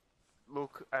armor,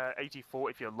 look,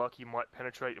 84, if you're lucky, might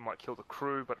penetrate, it might kill the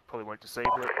crew, but it probably won't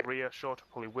disable it. Rear shot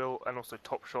probably will, and also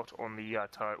top shot on the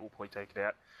turret will probably take it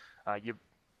out. Your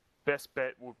best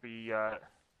bet would be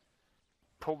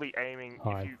probably aiming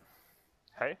Hide. if you...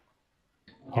 Hey?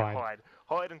 Hide. Yeah,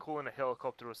 hide and call in a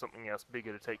helicopter or something else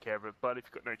bigger to take care of it, but if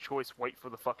you've got no choice, wait for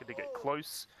the fucker to get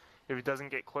close. If it doesn't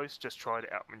get close, just try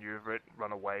to outmaneuver it,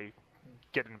 run away,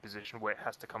 get in a position where it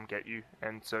has to come get you,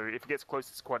 and so if it gets close,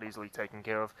 it's quite easily taken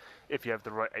care of if you have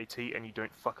the right AT and you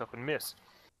don't fuck up and miss.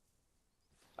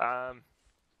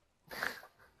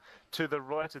 To the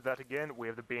right of that again, we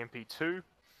have the BMP-2.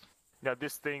 Now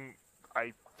this thing,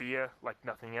 I fear like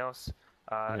nothing else.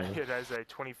 It has a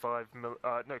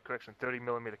 30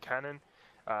 millimeter cannon.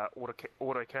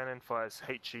 Auto cannon, fires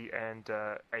HE and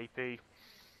AP.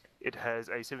 It has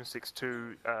a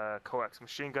 7.62 coax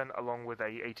machine gun along with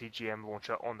a ATGM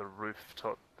launcher on the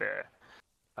rooftop there,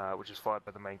 which is fired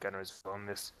by the main gunner as well on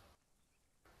this.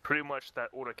 Pretty much that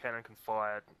auto cannon can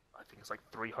fire, I think it's like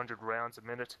 300 rounds a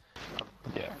minute.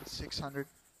 Yeah. 600.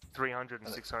 300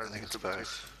 and 600. I think it's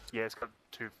both. Yeah, it's got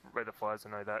 2 rate of fires, I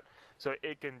know that. So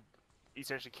it can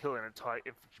essentially kill an entire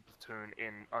infantry platoon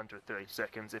in under 30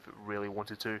 seconds if it really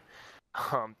wanted to.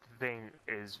 The thing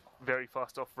is very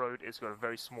fast off-road, it's got a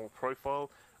very small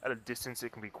profile. At a distance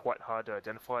it can be quite hard to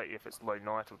identify if it's low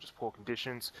night or just poor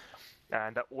conditions.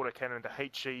 And that autocannon, the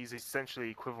HE, is essentially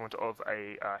equivalent of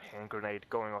a hand grenade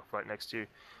going off right next to you.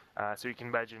 So you can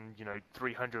imagine,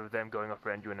 300 of them going off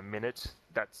around you in a minute.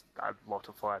 That's a lot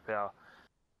of firepower.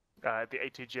 The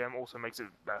ATGM also makes it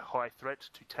a high threat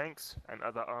to tanks and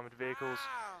other armoured vehicles.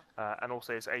 And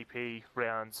also its AP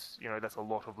rounds, that's a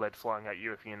lot of lead flying at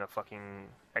you if you're in a fucking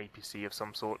APC of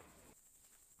some sort.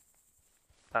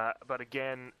 But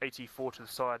again, AT4 to the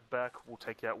side, back will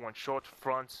take you out one shot.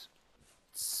 Front,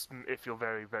 if you're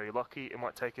very, very lucky, it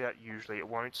might take it out. Usually it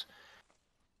won't.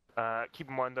 Keep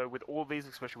in mind though, with all these,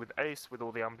 especially with ACE, with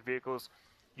all the armoured vehicles,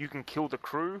 you can kill the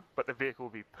crew, but the vehicle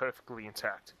will be perfectly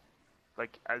intact.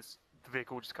 Like, as the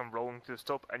vehicle will just come rolling to a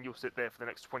stop, and you'll sit there for the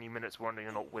next 20 minutes wondering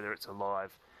or not whether it's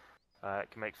alive.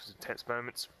 It can make for some tense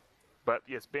moments. But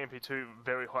yes, BMP-2,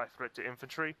 very high threat to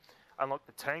infantry. Unlike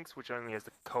the tanks, which only has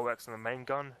the coax and the main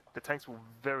gun, the tanks will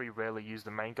very rarely use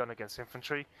the main gun against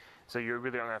infantry, so you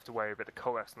really don't have to worry about the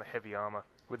coax and the heavy armor.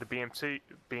 With the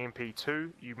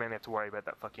BMP-2, you mainly have to worry about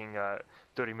that fucking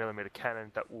 30mm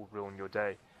cannon that will ruin your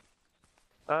day.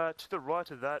 To the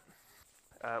right of that,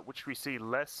 which we see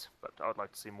less, but I'd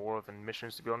like to see more of in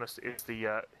missions, to be honest, is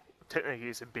the technically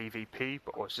it's a BVP,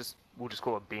 but we'll just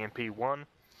call it BMP-1.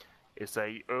 It's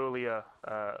a earlier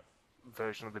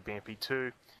version of the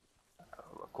BMP-2.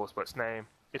 Of course, by its name.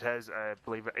 It has, I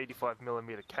believe, an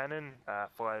 85mm cannon,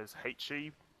 fires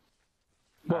HE.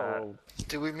 Well,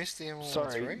 did we miss the M113?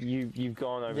 Sorry, you've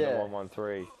gone over the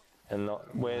 113 and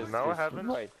not. Where's no, this? I haven't.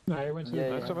 Wait. No, it went to the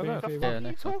What the fuck are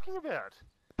you talking about?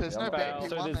 There's no BMP1.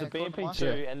 So there's the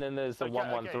BMP2 and then there's the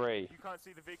 113. Okay. You can't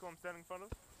see the vehicle I'm standing in front of?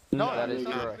 No, that is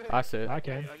correct. I see it. I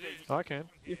can. I can.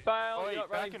 You failed. Oi, You're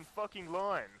not back ready. in fucking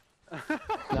line.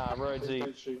 Nah, Rhodesy.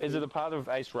 Is it a part of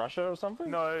Ace Russia or something?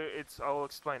 No, I'll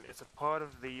explain. It's a part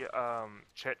of the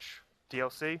Chech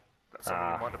DLC. That's something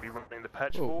you might not be running the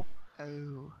patch for.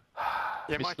 Oh.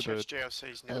 Yeah, my Missed the church bird.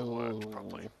 GLC's never worked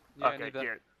properly. Yeah, Okay, neither.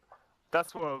 yeah.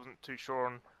 That's what I wasn't too sure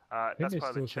on. I think That's there's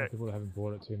part of the still some Chech. people that haven't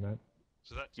bought it too, man.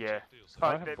 So that's Yeah.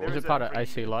 I haven't bought Is it part of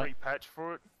AC Lite? Free patch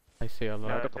for it. I see a No,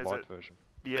 lot. I got the there's light a- version.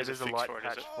 Yeah, There's a there's a fix light for it, is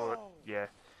patch it? for it. Yeah.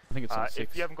 I think it's on If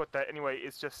 6. you haven't got that, anyway,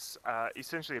 it's just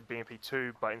essentially a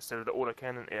BMP-2, but instead of the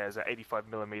autocannon, it has an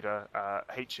 85mm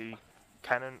HE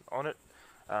cannon on it.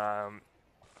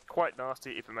 Quite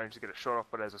nasty if it manages to get a shot off,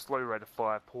 but has a slow rate of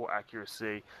fire, poor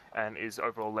accuracy, and is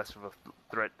overall less of a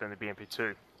threat than the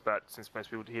BMP-2. But since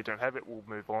most people here don't have it, we'll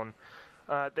move on.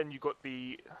 Then you've got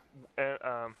the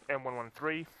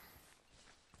M113.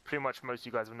 Pretty much most of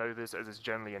you guys will know this as it's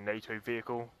generally a NATO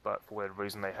vehicle, but for whatever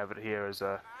reason they have it here as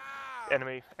a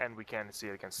enemy, and we can see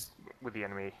it with the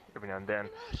enemy every now and then.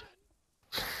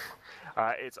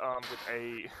 It's armed with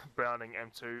a Browning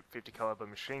M2 50 caliber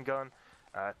machine gun.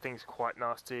 Thing's quite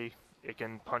nasty. It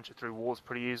can punch it through walls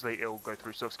pretty easily. It'll go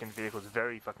through soft-skinned vehicles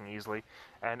very fucking easily,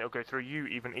 and it'll go through you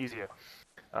even easier.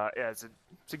 It has a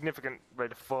significant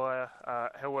rate of fire.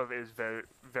 However, it is very,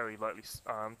 very lightly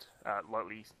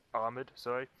armored.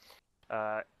 Sorry.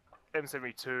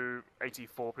 M72,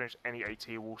 AT4, pretty much any AT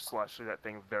will slice through that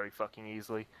thing very fucking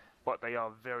easily. But they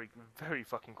are very, very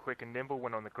fucking quick and nimble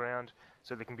when on the ground,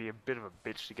 so they can be a bit of a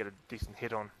bitch to get a decent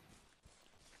hit on.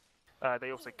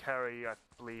 They also carry, I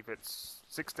believe it's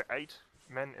 6 to 8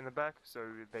 men in the back, so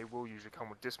they will usually come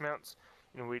with dismounts.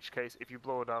 In which case, if you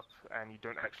blow it up and you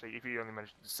don't actually, if you only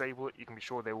manage to disable it, you can be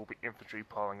sure there will be infantry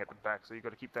piling at the back, so you've got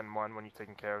to keep that in mind when you're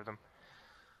taking care of them.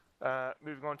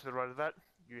 Moving on to the right of that,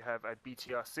 you have a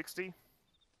BTR-60.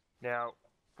 Now,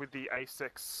 with the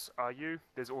A6RU,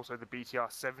 there's also the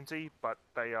BTR-70, but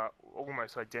they are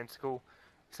almost identical,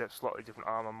 except slightly different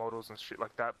armor models and shit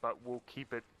like that, but we'll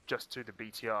keep it just to the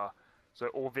BTR. So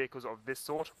all vehicles of this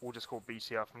sort, we'll just call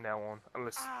BTR from now on,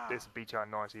 unless there's a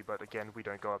BTR-90, but again, we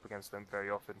don't go up against them very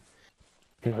often.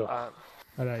 Are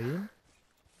they in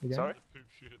the game? Sorry?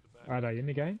 Are they in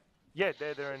the game? Yeah,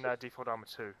 they're in default armor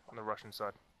 2 on the Russian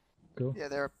side. Cool. Yeah,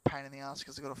 they're a pain in the ass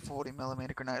because they've got a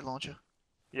 40mm grenade launcher.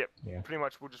 Yep. Yeah. Pretty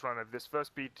much, we'll just run over this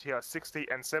first BTR 60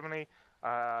 and 70.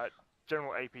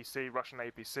 General APC, Russian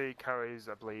APC carries,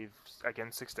 I believe,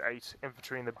 again 6 to 8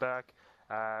 infantry in the back.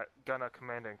 Gunner,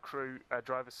 commander, and crew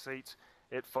driver's seat.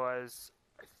 It fires,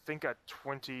 I think, at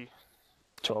 20.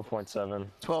 12.7.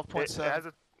 12.7. It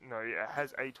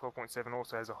has a 12.7.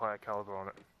 Also has a higher caliber on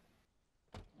it.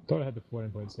 Thought I had the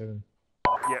 14.7.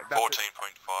 Yeah, that's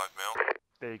 14.5 mil.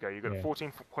 There you go. You got Yeah. a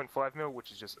 14.5 mil,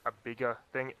 which is just a bigger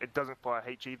thing. It doesn't fire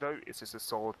HE though. It's just a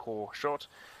solid core shot.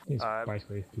 It's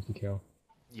basically 50 cal.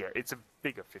 Yeah, it's a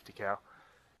bigger 50 cal.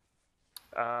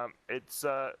 It's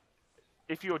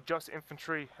if you're just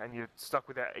infantry and you're stuck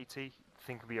with that AT,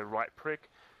 think it'd be a right prick.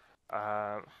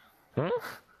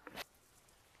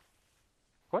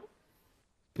 What?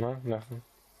 No, nothing.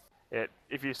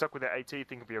 If you're stuck with that AT,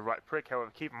 think it'd be a right prick.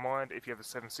 However, keep in mind if you have a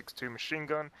 7.62 machine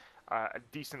gun, a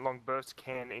decent long burst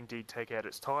can indeed take out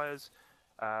its tires.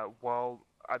 While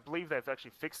I believe they've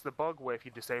actually fixed the bug where if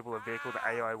you disable a vehicle, the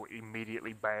AI will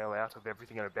immediately bail out of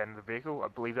everything and abandon the vehicle. I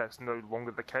believe that's no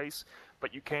longer the case,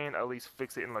 but you can at least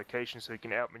fix it in location so you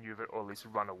can outmaneuver it or at least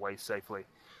run away safely.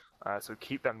 So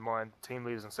keep that in mind, team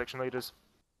leaders and section leaders.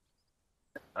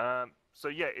 So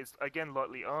yeah, it's again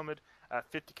lightly armored.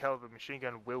 50 caliber machine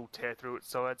gun will tear through its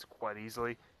sides quite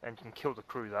easily and can kill the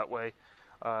crew that way.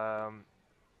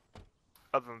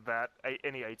 Other than that,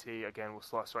 any AT again will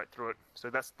slice right through it. So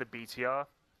that's the BTR.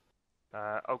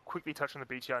 I'll quickly touch on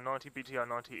the BTR 90. BTR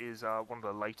 90 is one of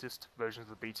the latest versions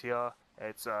of the BTR.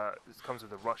 It comes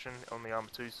with a Russian on the Arma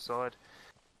 2 side.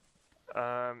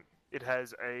 It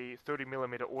has a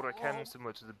 30mm autocannon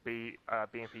similar to the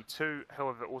BMP2.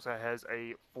 However, it also has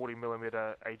a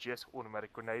 40mm AGS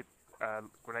automatic grenade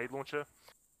launcher,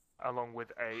 along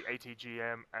with a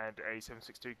ATGM and a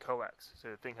 7.62 coax.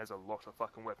 So the thing has a lot of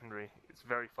fucking weaponry. It's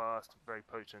very fast, very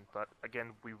potent, but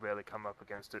again, we rarely come up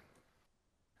against it.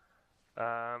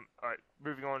 Alright,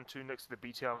 moving on to next to the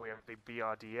BTR, we have the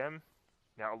BRDM.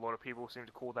 Now, a lot of people seem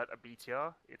to call that a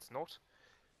BTR. It's not.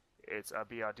 It's a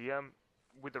BRDM.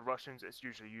 With the Russians, it's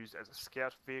usually used as a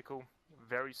scout vehicle.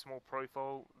 Very small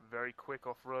profile, very quick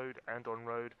off-road and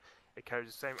on-road. It carries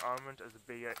the same armament as the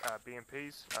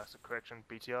BMPs,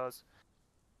 BTRs.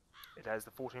 It has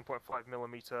the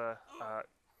 14.5mm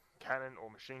cannon or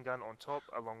machine gun on top,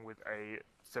 along with a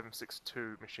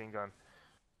 7.62 machine gun.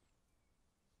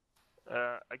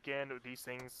 Again, with these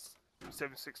things,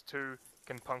 7.62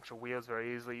 can puncture wheels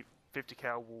very easily. 50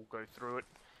 cal will go through it.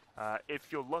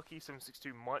 If you're lucky,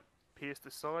 7.62 might pierce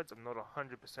the sides. I'm not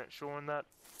 100% sure on that.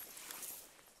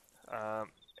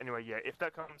 Anyway, yeah, if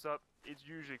that comes up, it's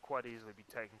usually quite easily be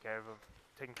taken care of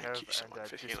and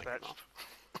dispatched.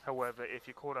 However, if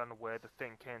you're caught unaware, the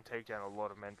thing can take down a lot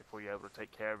of men before you're able to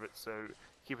take care of it, so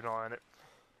keep an eye on it.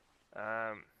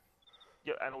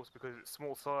 Yeah, and also because it's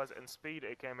small size and speed,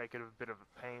 it can make it a bit of a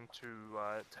pain to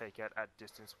take out at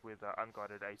distance with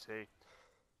unguided AT.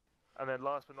 And then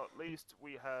last but not least,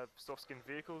 we have soft-skinned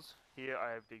vehicles. Here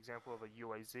I have the example of a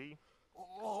UAZ.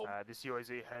 This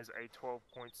UAZ has a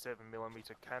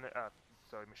 12.7mm cannon,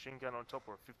 machine gun on top,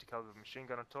 or a 50 caliber machine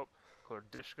gun on top, called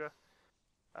a Dishka.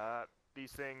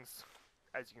 These things,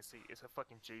 as you can see, it's a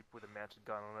fucking Jeep with a mounted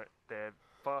gun on it. They're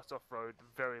fast off-road,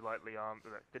 very lightly armed.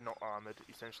 They're not armored,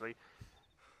 essentially.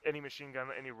 Any machine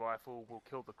gun, any rifle will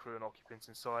kill the crew and occupants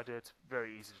inside it.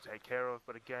 Very easy to take care of,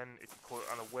 but again, if you're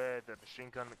caught unaware, the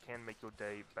machine gun can make your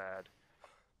day bad.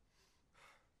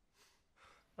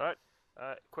 Alright,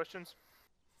 questions?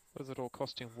 What is it all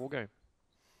costing Wargame?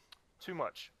 Too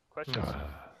much. Questions?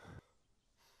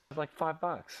 It's like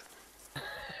 $5.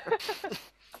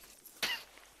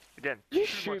 Again, you too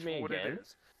shoot much me for what again. it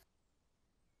is.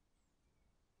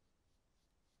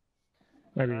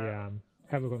 Maybe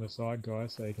have a look on the side,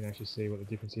 guys, so you can actually see what the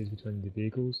difference is between the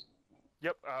vehicles.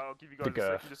 Yep, I'll give you guys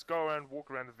a second. Just go around,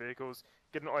 walk around the vehicles,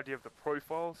 get an idea of the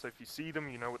profile, so if you see them,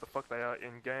 you know what the fuck they are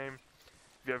in-game.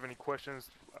 If you have any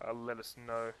questions, let us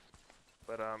know.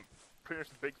 But pretty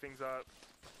much the big things are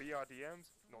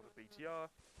BRDMs, not a BTR,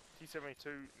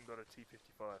 T72, not a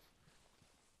T55.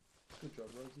 Good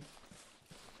job, Rhodesy.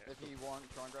 If you want,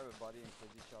 try and grab a buddy and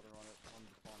quiz each other on it on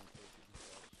the final T55.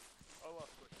 I'll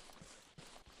ask questions.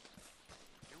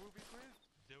 There will be quiz?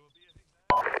 There will be an exam.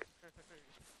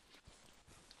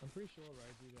 I'm pretty sure,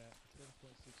 Rhodesy, that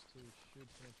 7.62 should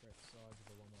penetrate the sides of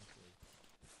the 113.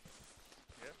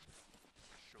 Yeah?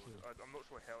 Sure. I'm not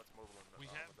sure how it's modeled on that. We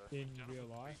have in real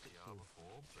life. BTR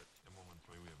before, but in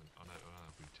 113 we haven't. I don't know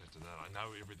if we've tested that. I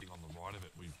know everything on the right of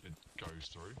it it goes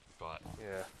through, but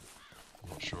yeah, I'm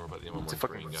not sure about the it's a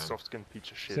fucking soft-skinned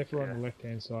piece of shit. Except for on the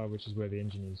left-hand side, which is where the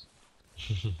engine is.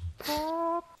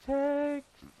 Stop, take break,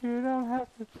 you don't have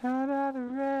to turn out the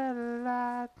red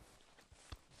light.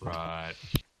 Right.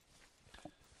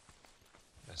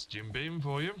 That's Jim Beam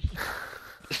for you.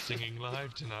 Singing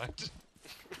live tonight.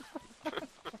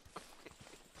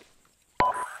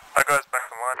 Alright guys, back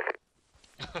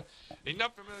online.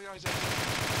 Enough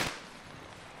familiarization.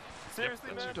 Seriously,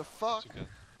 man? What the fuck?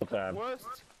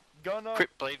 Worst gunner Quit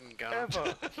bleeding, gun.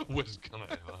 ever. Worst gunner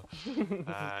ever.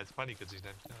 It's funny because his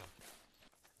name's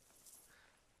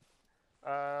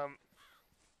Gunner.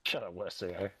 Shut up, Wesley.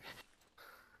 There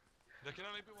can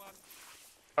only be one.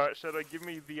 Alright, Shadow, give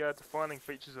me the defining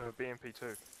features of a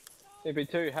BMP-2.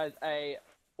 BMP-2 has a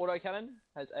autocannon,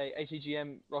 has a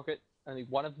ATGM rocket, only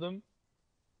one of them.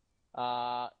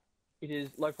 It is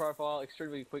low profile,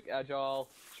 extremely quick, agile,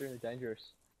 extremely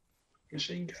dangerous.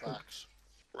 Machine gun.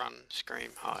 Run,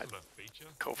 scream, hide.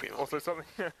 Coffee. Also, something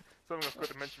I forgot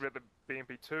to mention about the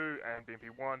BMP-2 and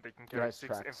BMP-1, they can carry Race 6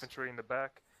 tracks. infantry in the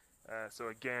back. So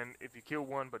again, if you kill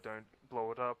one but don't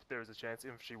blow it up, there is a chance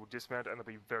infantry will dismount and they'll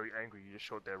be very angry you just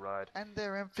shot their ride. And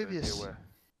they're So be amphibious. aware.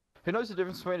 Who knows the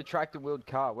difference between a tracked and wheeled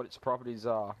car? What its properties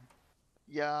are?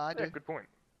 Yeah, I do. Yeah, good point.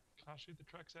 Can't shoot the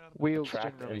tracks out. Wheels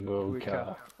Tracked generally and wheeled quicker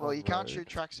car. Well, you on can't road. shoot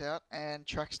tracks out, and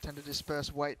tracks tend to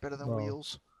disperse weight better than Well,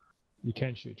 wheels. You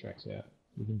can shoot tracks out.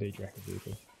 You can de-track a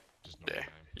vehicle. Just not Yeah,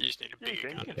 you just need a bigger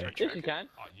gun for a Yes, track. you can.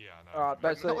 Oh yeah, I know. Alright,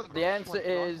 basically, Not with the answer one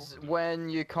is when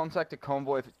you contact a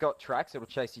convoy, if it's got tracks, it'll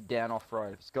chase you down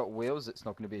off-road. If it's got wheels, it's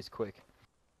not going to be as quick.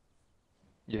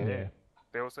 Yeah.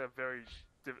 They also have very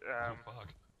Good fuck.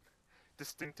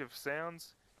 distinctive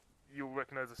sounds. You'll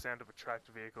recognize the sound of a tracked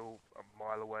vehicle a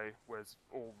mile away, whereas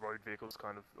all road vehicles,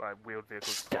 kind of wheeled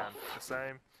vehicles, sound the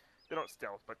same. They're not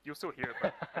stealth, but you'll still hear it.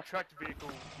 But a tracked vehicle,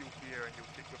 you'll hear and you'll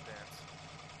kick your pants.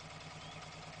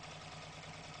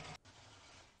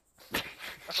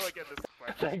 I like it this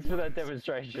way. Thanks for that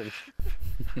demonstration.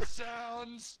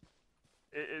 Sounds.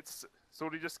 It's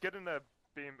sort of just get in a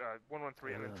beam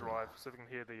 113 and then drive, so they can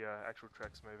hear the actual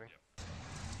tracks moving.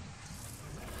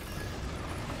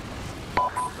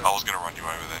 I was gonna run you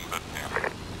over then, but yeah.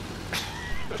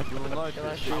 You will note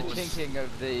the tinking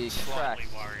of the tracks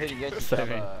hitting against each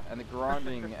other and the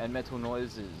grinding and metal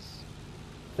noises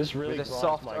This really with a grinds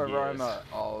soft my aroma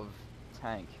of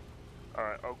tank.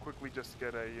 Alright, I'll quickly just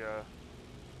get a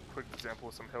quick example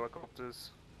of some helicopters.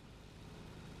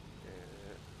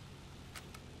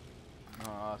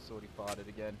 Ah, I thought he fired it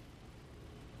again.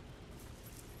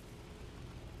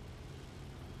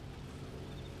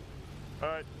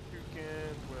 Alright, who can...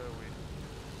 where are we?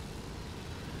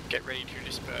 Get ready to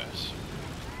disperse.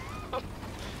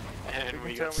 And Who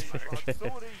we can got tell me... smoked. I'm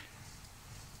sorry!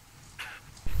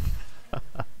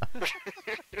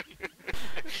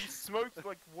 He smoked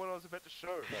like what I was about to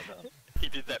show. He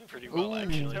did that pretty well,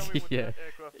 actually. Tell me what Yeah. that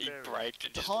aircraft He there is. braked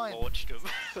and just Behind. launched him.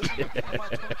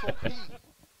 MI-24P.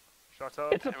 Shut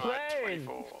up. It's a plane!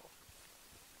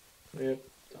 Yep.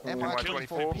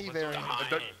 MI-24P variant.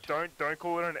 Don't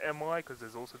call it an MI because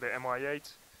there's also the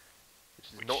MI8,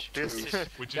 which is not this.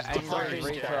 Which is The the angry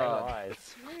wreckage. retard.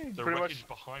 Eyes. The Pretty wreckage much-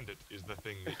 behind it is the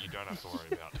thing that you don't have to worry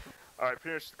about. Alright,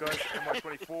 pretty much guys,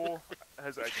 MI-24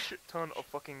 has a shit ton of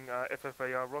fucking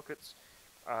FFAR rockets.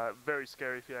 Very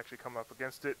scary if you actually come up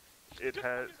against it. It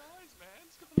has...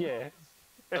 Yeah.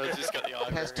 Oh, it's just got the eye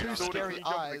It has variant two on it. Sorty, can scary you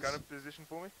jump in eyes. the gunner position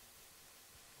for me?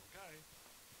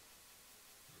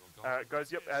 Okay.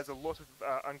 Guys, yep, it has a lot of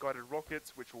unguided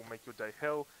rockets, which will make your day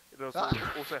hell. It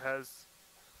also has...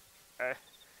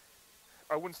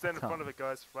 I wouldn't stand in front of it,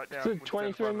 guys, right now. Is I it wouldn't stand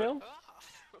in 23 front of it. mil?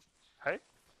 Hey?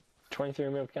 23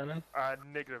 mil cannon?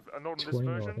 Negative. Not in this 20 mil,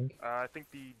 I version. think. I think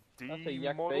the That's a D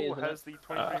Yak B, model isn't has the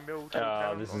 23 mil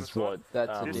cannon This on the is side. what?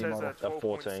 That's a This D has model. a A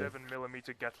 14. 12.7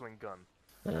 millimeter Gatling gun.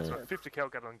 So a 50 cal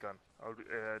Gatling gun. I'll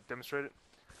demonstrate it.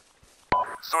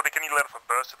 Sorty, can you let off a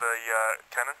burst of the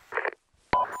cannon?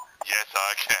 Yes,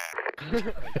 I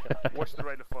can. Watch the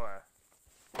rate of fire.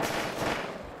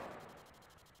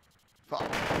 Fuck.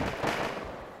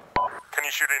 Can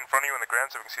you shoot it in front of you on the ground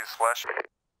so we can see the splash?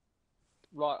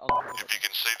 Right on. If you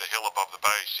can see the hill above the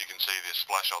base, you can see the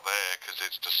splash up there because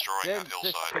it's destroying Yeah, that just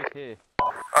hillside. check here.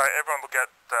 Alright, everyone look at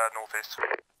northeast.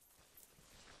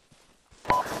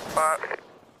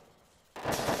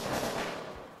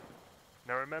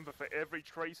 Now remember, for every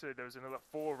tracer, there's another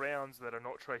 4 rounds that are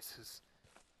not tracers.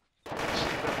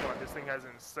 This thing has an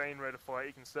insane rate of fire.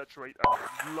 It can saturate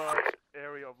a large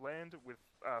area of land with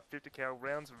 50 cal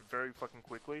rounds very fucking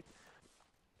quickly.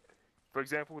 For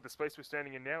example, with the space we're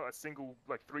standing in now, a single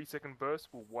 3-second burst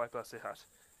will wipe us out.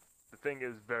 The thing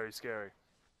is very scary.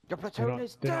 Your They're platoon not,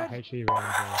 is they're dead! not HE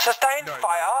rounds. Sustained No,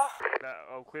 fire!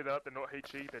 I'll clear that up. They're not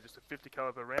HE. They're just a 50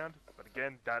 caliber round. But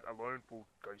again, that alone will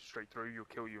go straight through. You'll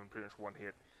kill you in pretty much one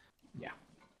hit. Yeah.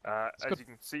 As you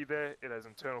can see there, it has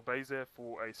internal bays there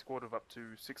for a squad of up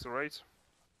to 6 or 8.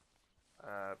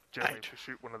 Generally, if we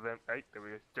shoot one of them, 8, there we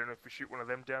go. Generally, if we shoot one of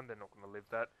them down, they're not going to live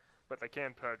that. But they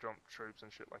can paradrop troops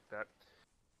and shit like that.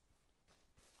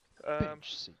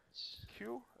 Bench seats.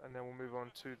 Cool, and then we'll move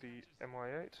on to the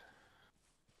MI8.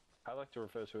 I like to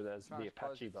refer to it as the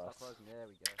Apache bus. There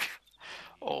we go.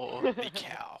 Or the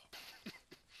cow.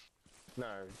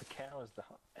 No, the cow is the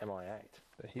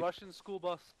MI8. Russian school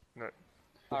bus. No.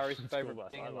 Ari's School favourite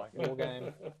bus, thing I in like war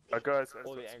game. Guys, as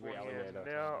Or the it's angry spawning in alligator.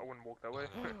 now, I wouldn't walk that way.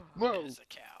 There's a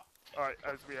cow. Alright,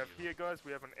 as we have here, guys,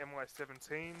 we have an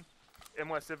MI-17.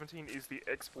 MI-17 is the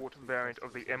export variant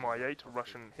of the MI-8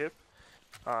 Russian HIP.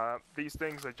 These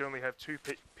things, they generally have 2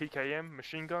 PKM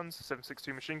machine guns,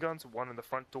 7.62 machine guns, one in the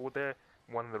front door there,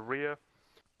 one in the rear.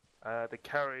 They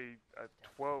carry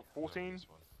 14,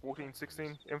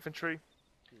 16 infantry,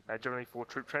 generally for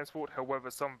troop transport. However,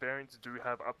 some variants do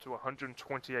have up to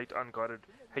 128 unguided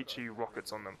HE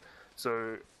rockets on them.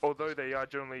 So, although they are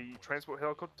generally transport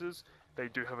helicopters, they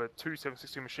do have 2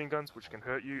 7.62 machine guns, which can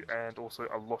hurt you, and also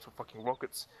a lot of fucking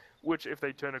rockets, which, if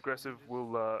they turn aggressive,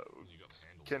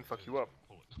 can fuck you up.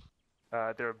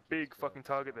 They're a big fucking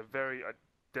target. They're very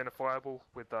identifiable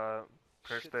with their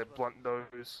blunt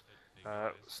nose,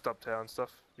 stub tail and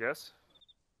stuff. Yes?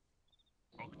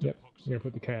 Yep. You're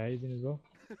gonna put the KAs in as well.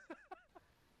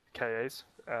 KAs.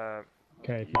 KA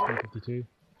 52.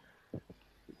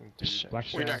 Black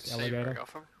We don't Shark, see very alligator.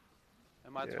 often.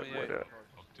 MI-28.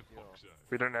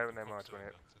 We don't have an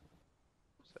MI-28.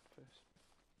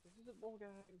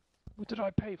 What did I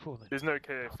pay for then? There's no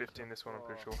KA-50 in this one, I'm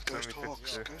pretty sure. It's only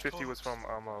 52. 50 was from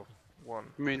Arma 1.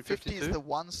 You mean 50 is the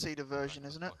one-seater version,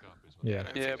 isn't it? Yeah.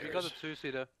 Yeah, we got a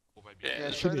 2-seater. Yeah,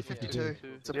 show the 52.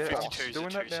 It's a Yeah, fast. doing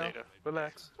that now.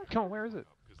 Relax. Come on, where is it?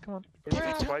 Come on.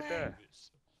 It's right there.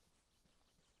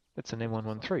 That's an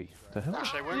M113. The hell?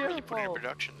 Actually, they weren't really putting in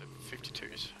production, the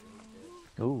 52s.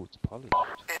 Oh, it's polished.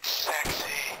 It's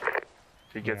sexy.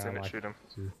 If he gets Yeah, in I it, like shoot him.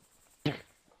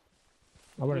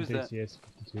 I want a Who's that? DCS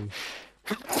 52.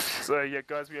 So yeah,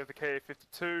 guys, we have the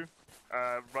KA-52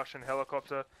 Russian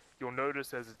helicopter. You'll notice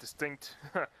there's a distinct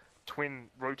twin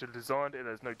rotor design. It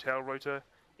has no tail rotor.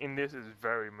 In this, it's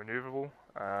very maneuverable.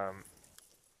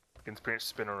 You can pretty much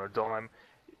spin on a dime.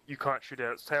 You can't shoot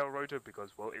out its tail rotor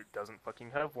because, well, it doesn't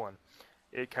fucking have one.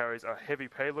 It carries a heavy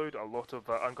payload, a lot of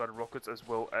unguided rockets as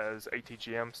well as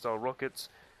ATGM style rockets.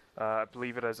 I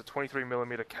believe it has a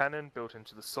 23mm cannon built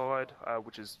into the side,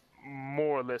 which is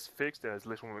more or less fixed. It has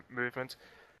little movement.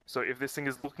 So if this thing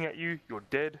is looking at you, you're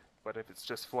dead. But if it's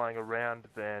just flying around,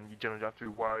 then you generally don't have to be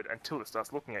worried until it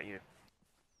starts looking at you.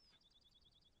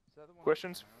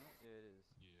 Questions?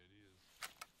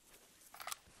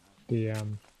 The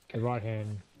right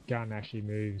hand gun actually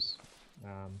moves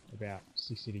about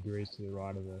 60 degrees to the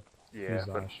right of the Yeah,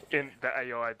 but fuselage. in the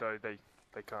AI though, they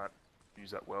can't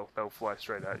use that well. They'll fly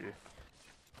straight at you.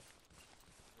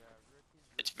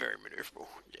 It's very maneuverable,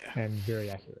 yeah. And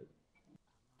very accurate.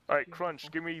 Alright, Crunch,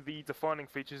 give me the defining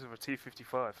features of a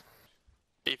T-55.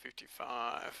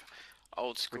 T-55,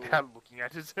 old school, Without looking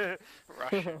at it.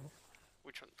 Russian.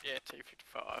 Which one? Yeah,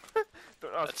 T-55.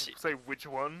 Don't ask That's me it. to say which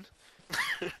one.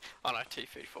 Oh no,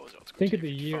 T-54 is old school. Think of the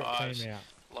year it T-55s, came out.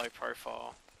 Low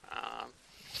profile.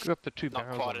 It's got the 2 Not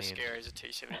barrels quite on as the end. scary as a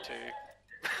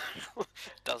T-72.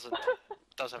 does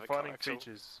have a Defining coaxial,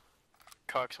 features.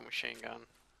 coaxial machine gun.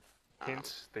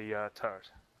 Hint, the turret.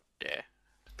 Yeah.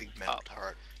 Big metal Up.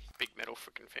 turret. Big metal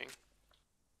freaking thing.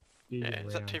 Big Yeah, and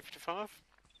is that round. T-55?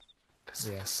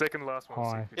 Yeah. Second last one.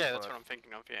 High. Yeah, that's what I'm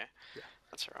thinking of, yeah. Yeah.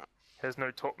 That's alright. Has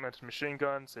no top-mounted machine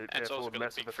guns, it And it's also therefore got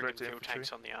less the of big a threat freaking to fuel infantry.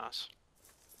 tanks on the arse.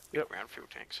 Yep. Round fuel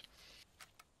tanks.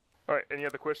 Alright, any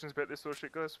other questions about this sort of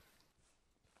shit, guys?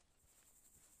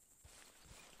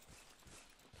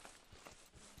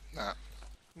 Nah.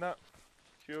 No.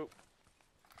 Cool.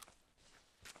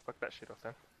 Fuck that shit off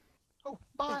then. Oh,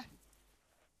 bye.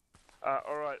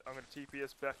 Alright, I'm gonna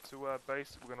TPS back to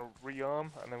base, we're gonna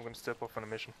rearm, and then we're gonna step off on a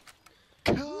mission.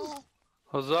 Cool.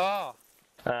 Huzzah!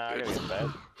 I gotta go to bed.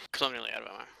 Because I'm nearly out of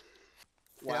ammo.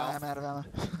 Yeah, I'm out of ammo.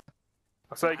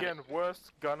 I'll say again,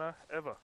 worst gunner ever.